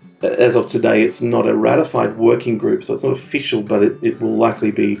as of today, it's not a ratified working group, so it's not official, but it will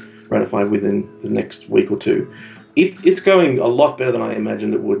likely be ratified within the next week or two. It's going a lot better than I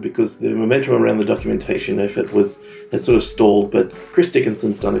imagined it would, because the momentum around the documentation effort has sort of stalled, but Chris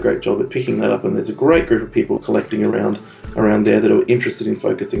Dickinson's done a great job at picking that up, and there's a great group of people collecting around there that are interested in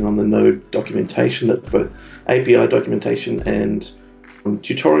focusing on the Node documentation. That's both API documentation and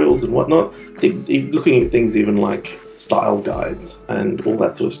tutorials and whatnot, looking at things even like style guides and all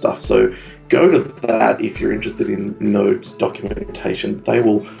that sort of stuff. So go to that if you're interested in Node's documentation. They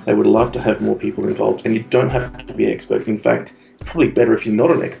would love to have more people involved, and you don't have to be an expert. In fact, it's probably better if you're not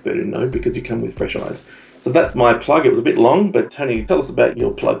an expert in Node, because you come with fresh eyes. So that's my plug. It was a bit long, but Tony, tell us about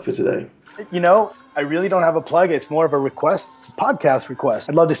your plug for today. I really don't have a plug. It's more of a podcast request.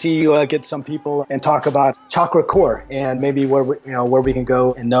 I'd love to see you get some people and talk about Chakra Core and maybe where we can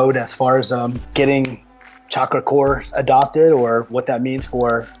go in Node as far as getting Chakra Core adopted, or what that means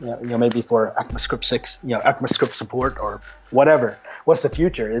for maybe for ECMAScript 6, ECMAScript support or whatever. What's the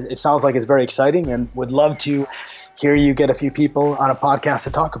future? It sounds like it's very exciting, and would love to hear you get a few people on a podcast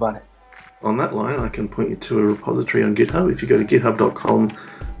to talk about it. On that line, I can point you to a repository on GitHub. If you go to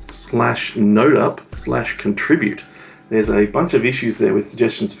github.com/nodeup/contribute, there's a bunch of issues there with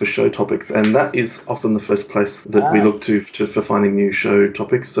suggestions for show topics, and that is often the first place that we look to for finding new show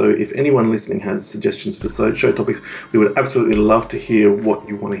topics. So if anyone listening has suggestions for show topics, we would absolutely love to hear what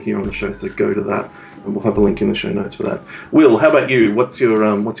you want to hear on the show. So go to that, and we'll have a link in the show notes for that. Will, how about you? What's your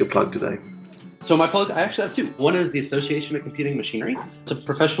plug today? So my plug, I actually have two. One is the Association of Computing Machinery. It's a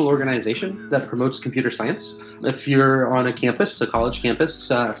professional organization that promotes computer science. If you're on a campus, a college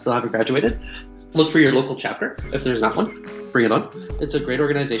campus, still haven't graduated, look for your local chapter. If there's not one, bring it on. It's a great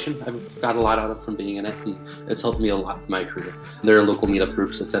organization. I've got a lot out of from being in it, and it's helped me a lot in my career. There are local meetup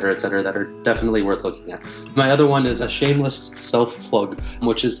groups, et cetera, that are definitely worth looking at. My other one is a shameless self-plug,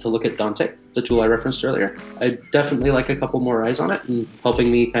 which is to look at Dante, the tool I referenced earlier. I definitely like a couple more eyes on it, and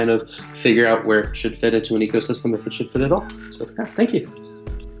helping me kind of figure out where it should fit into an ecosystem, if it should fit at all. So yeah, thank you.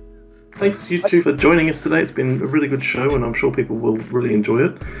 Thanks you two for joining us today. It's been a really good show, and I'm sure people will really enjoy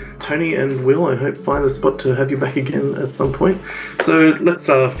it. Tony and Will, I hope find a spot to have you back again at some point. So let's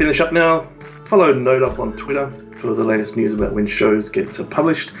finish up now. Follow NodeUp on Twitter for the latest news about when shows get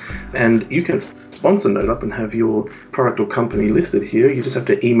published, and you can sponsor NodeUp and have your product or company listed here. You just have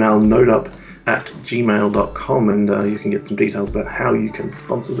to email nodeup@gmail.com, and you can get some details about how you can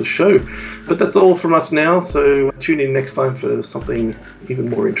sponsor the show. But that's all from us now, so tune in next time for something even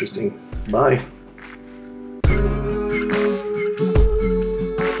more interesting. Bye.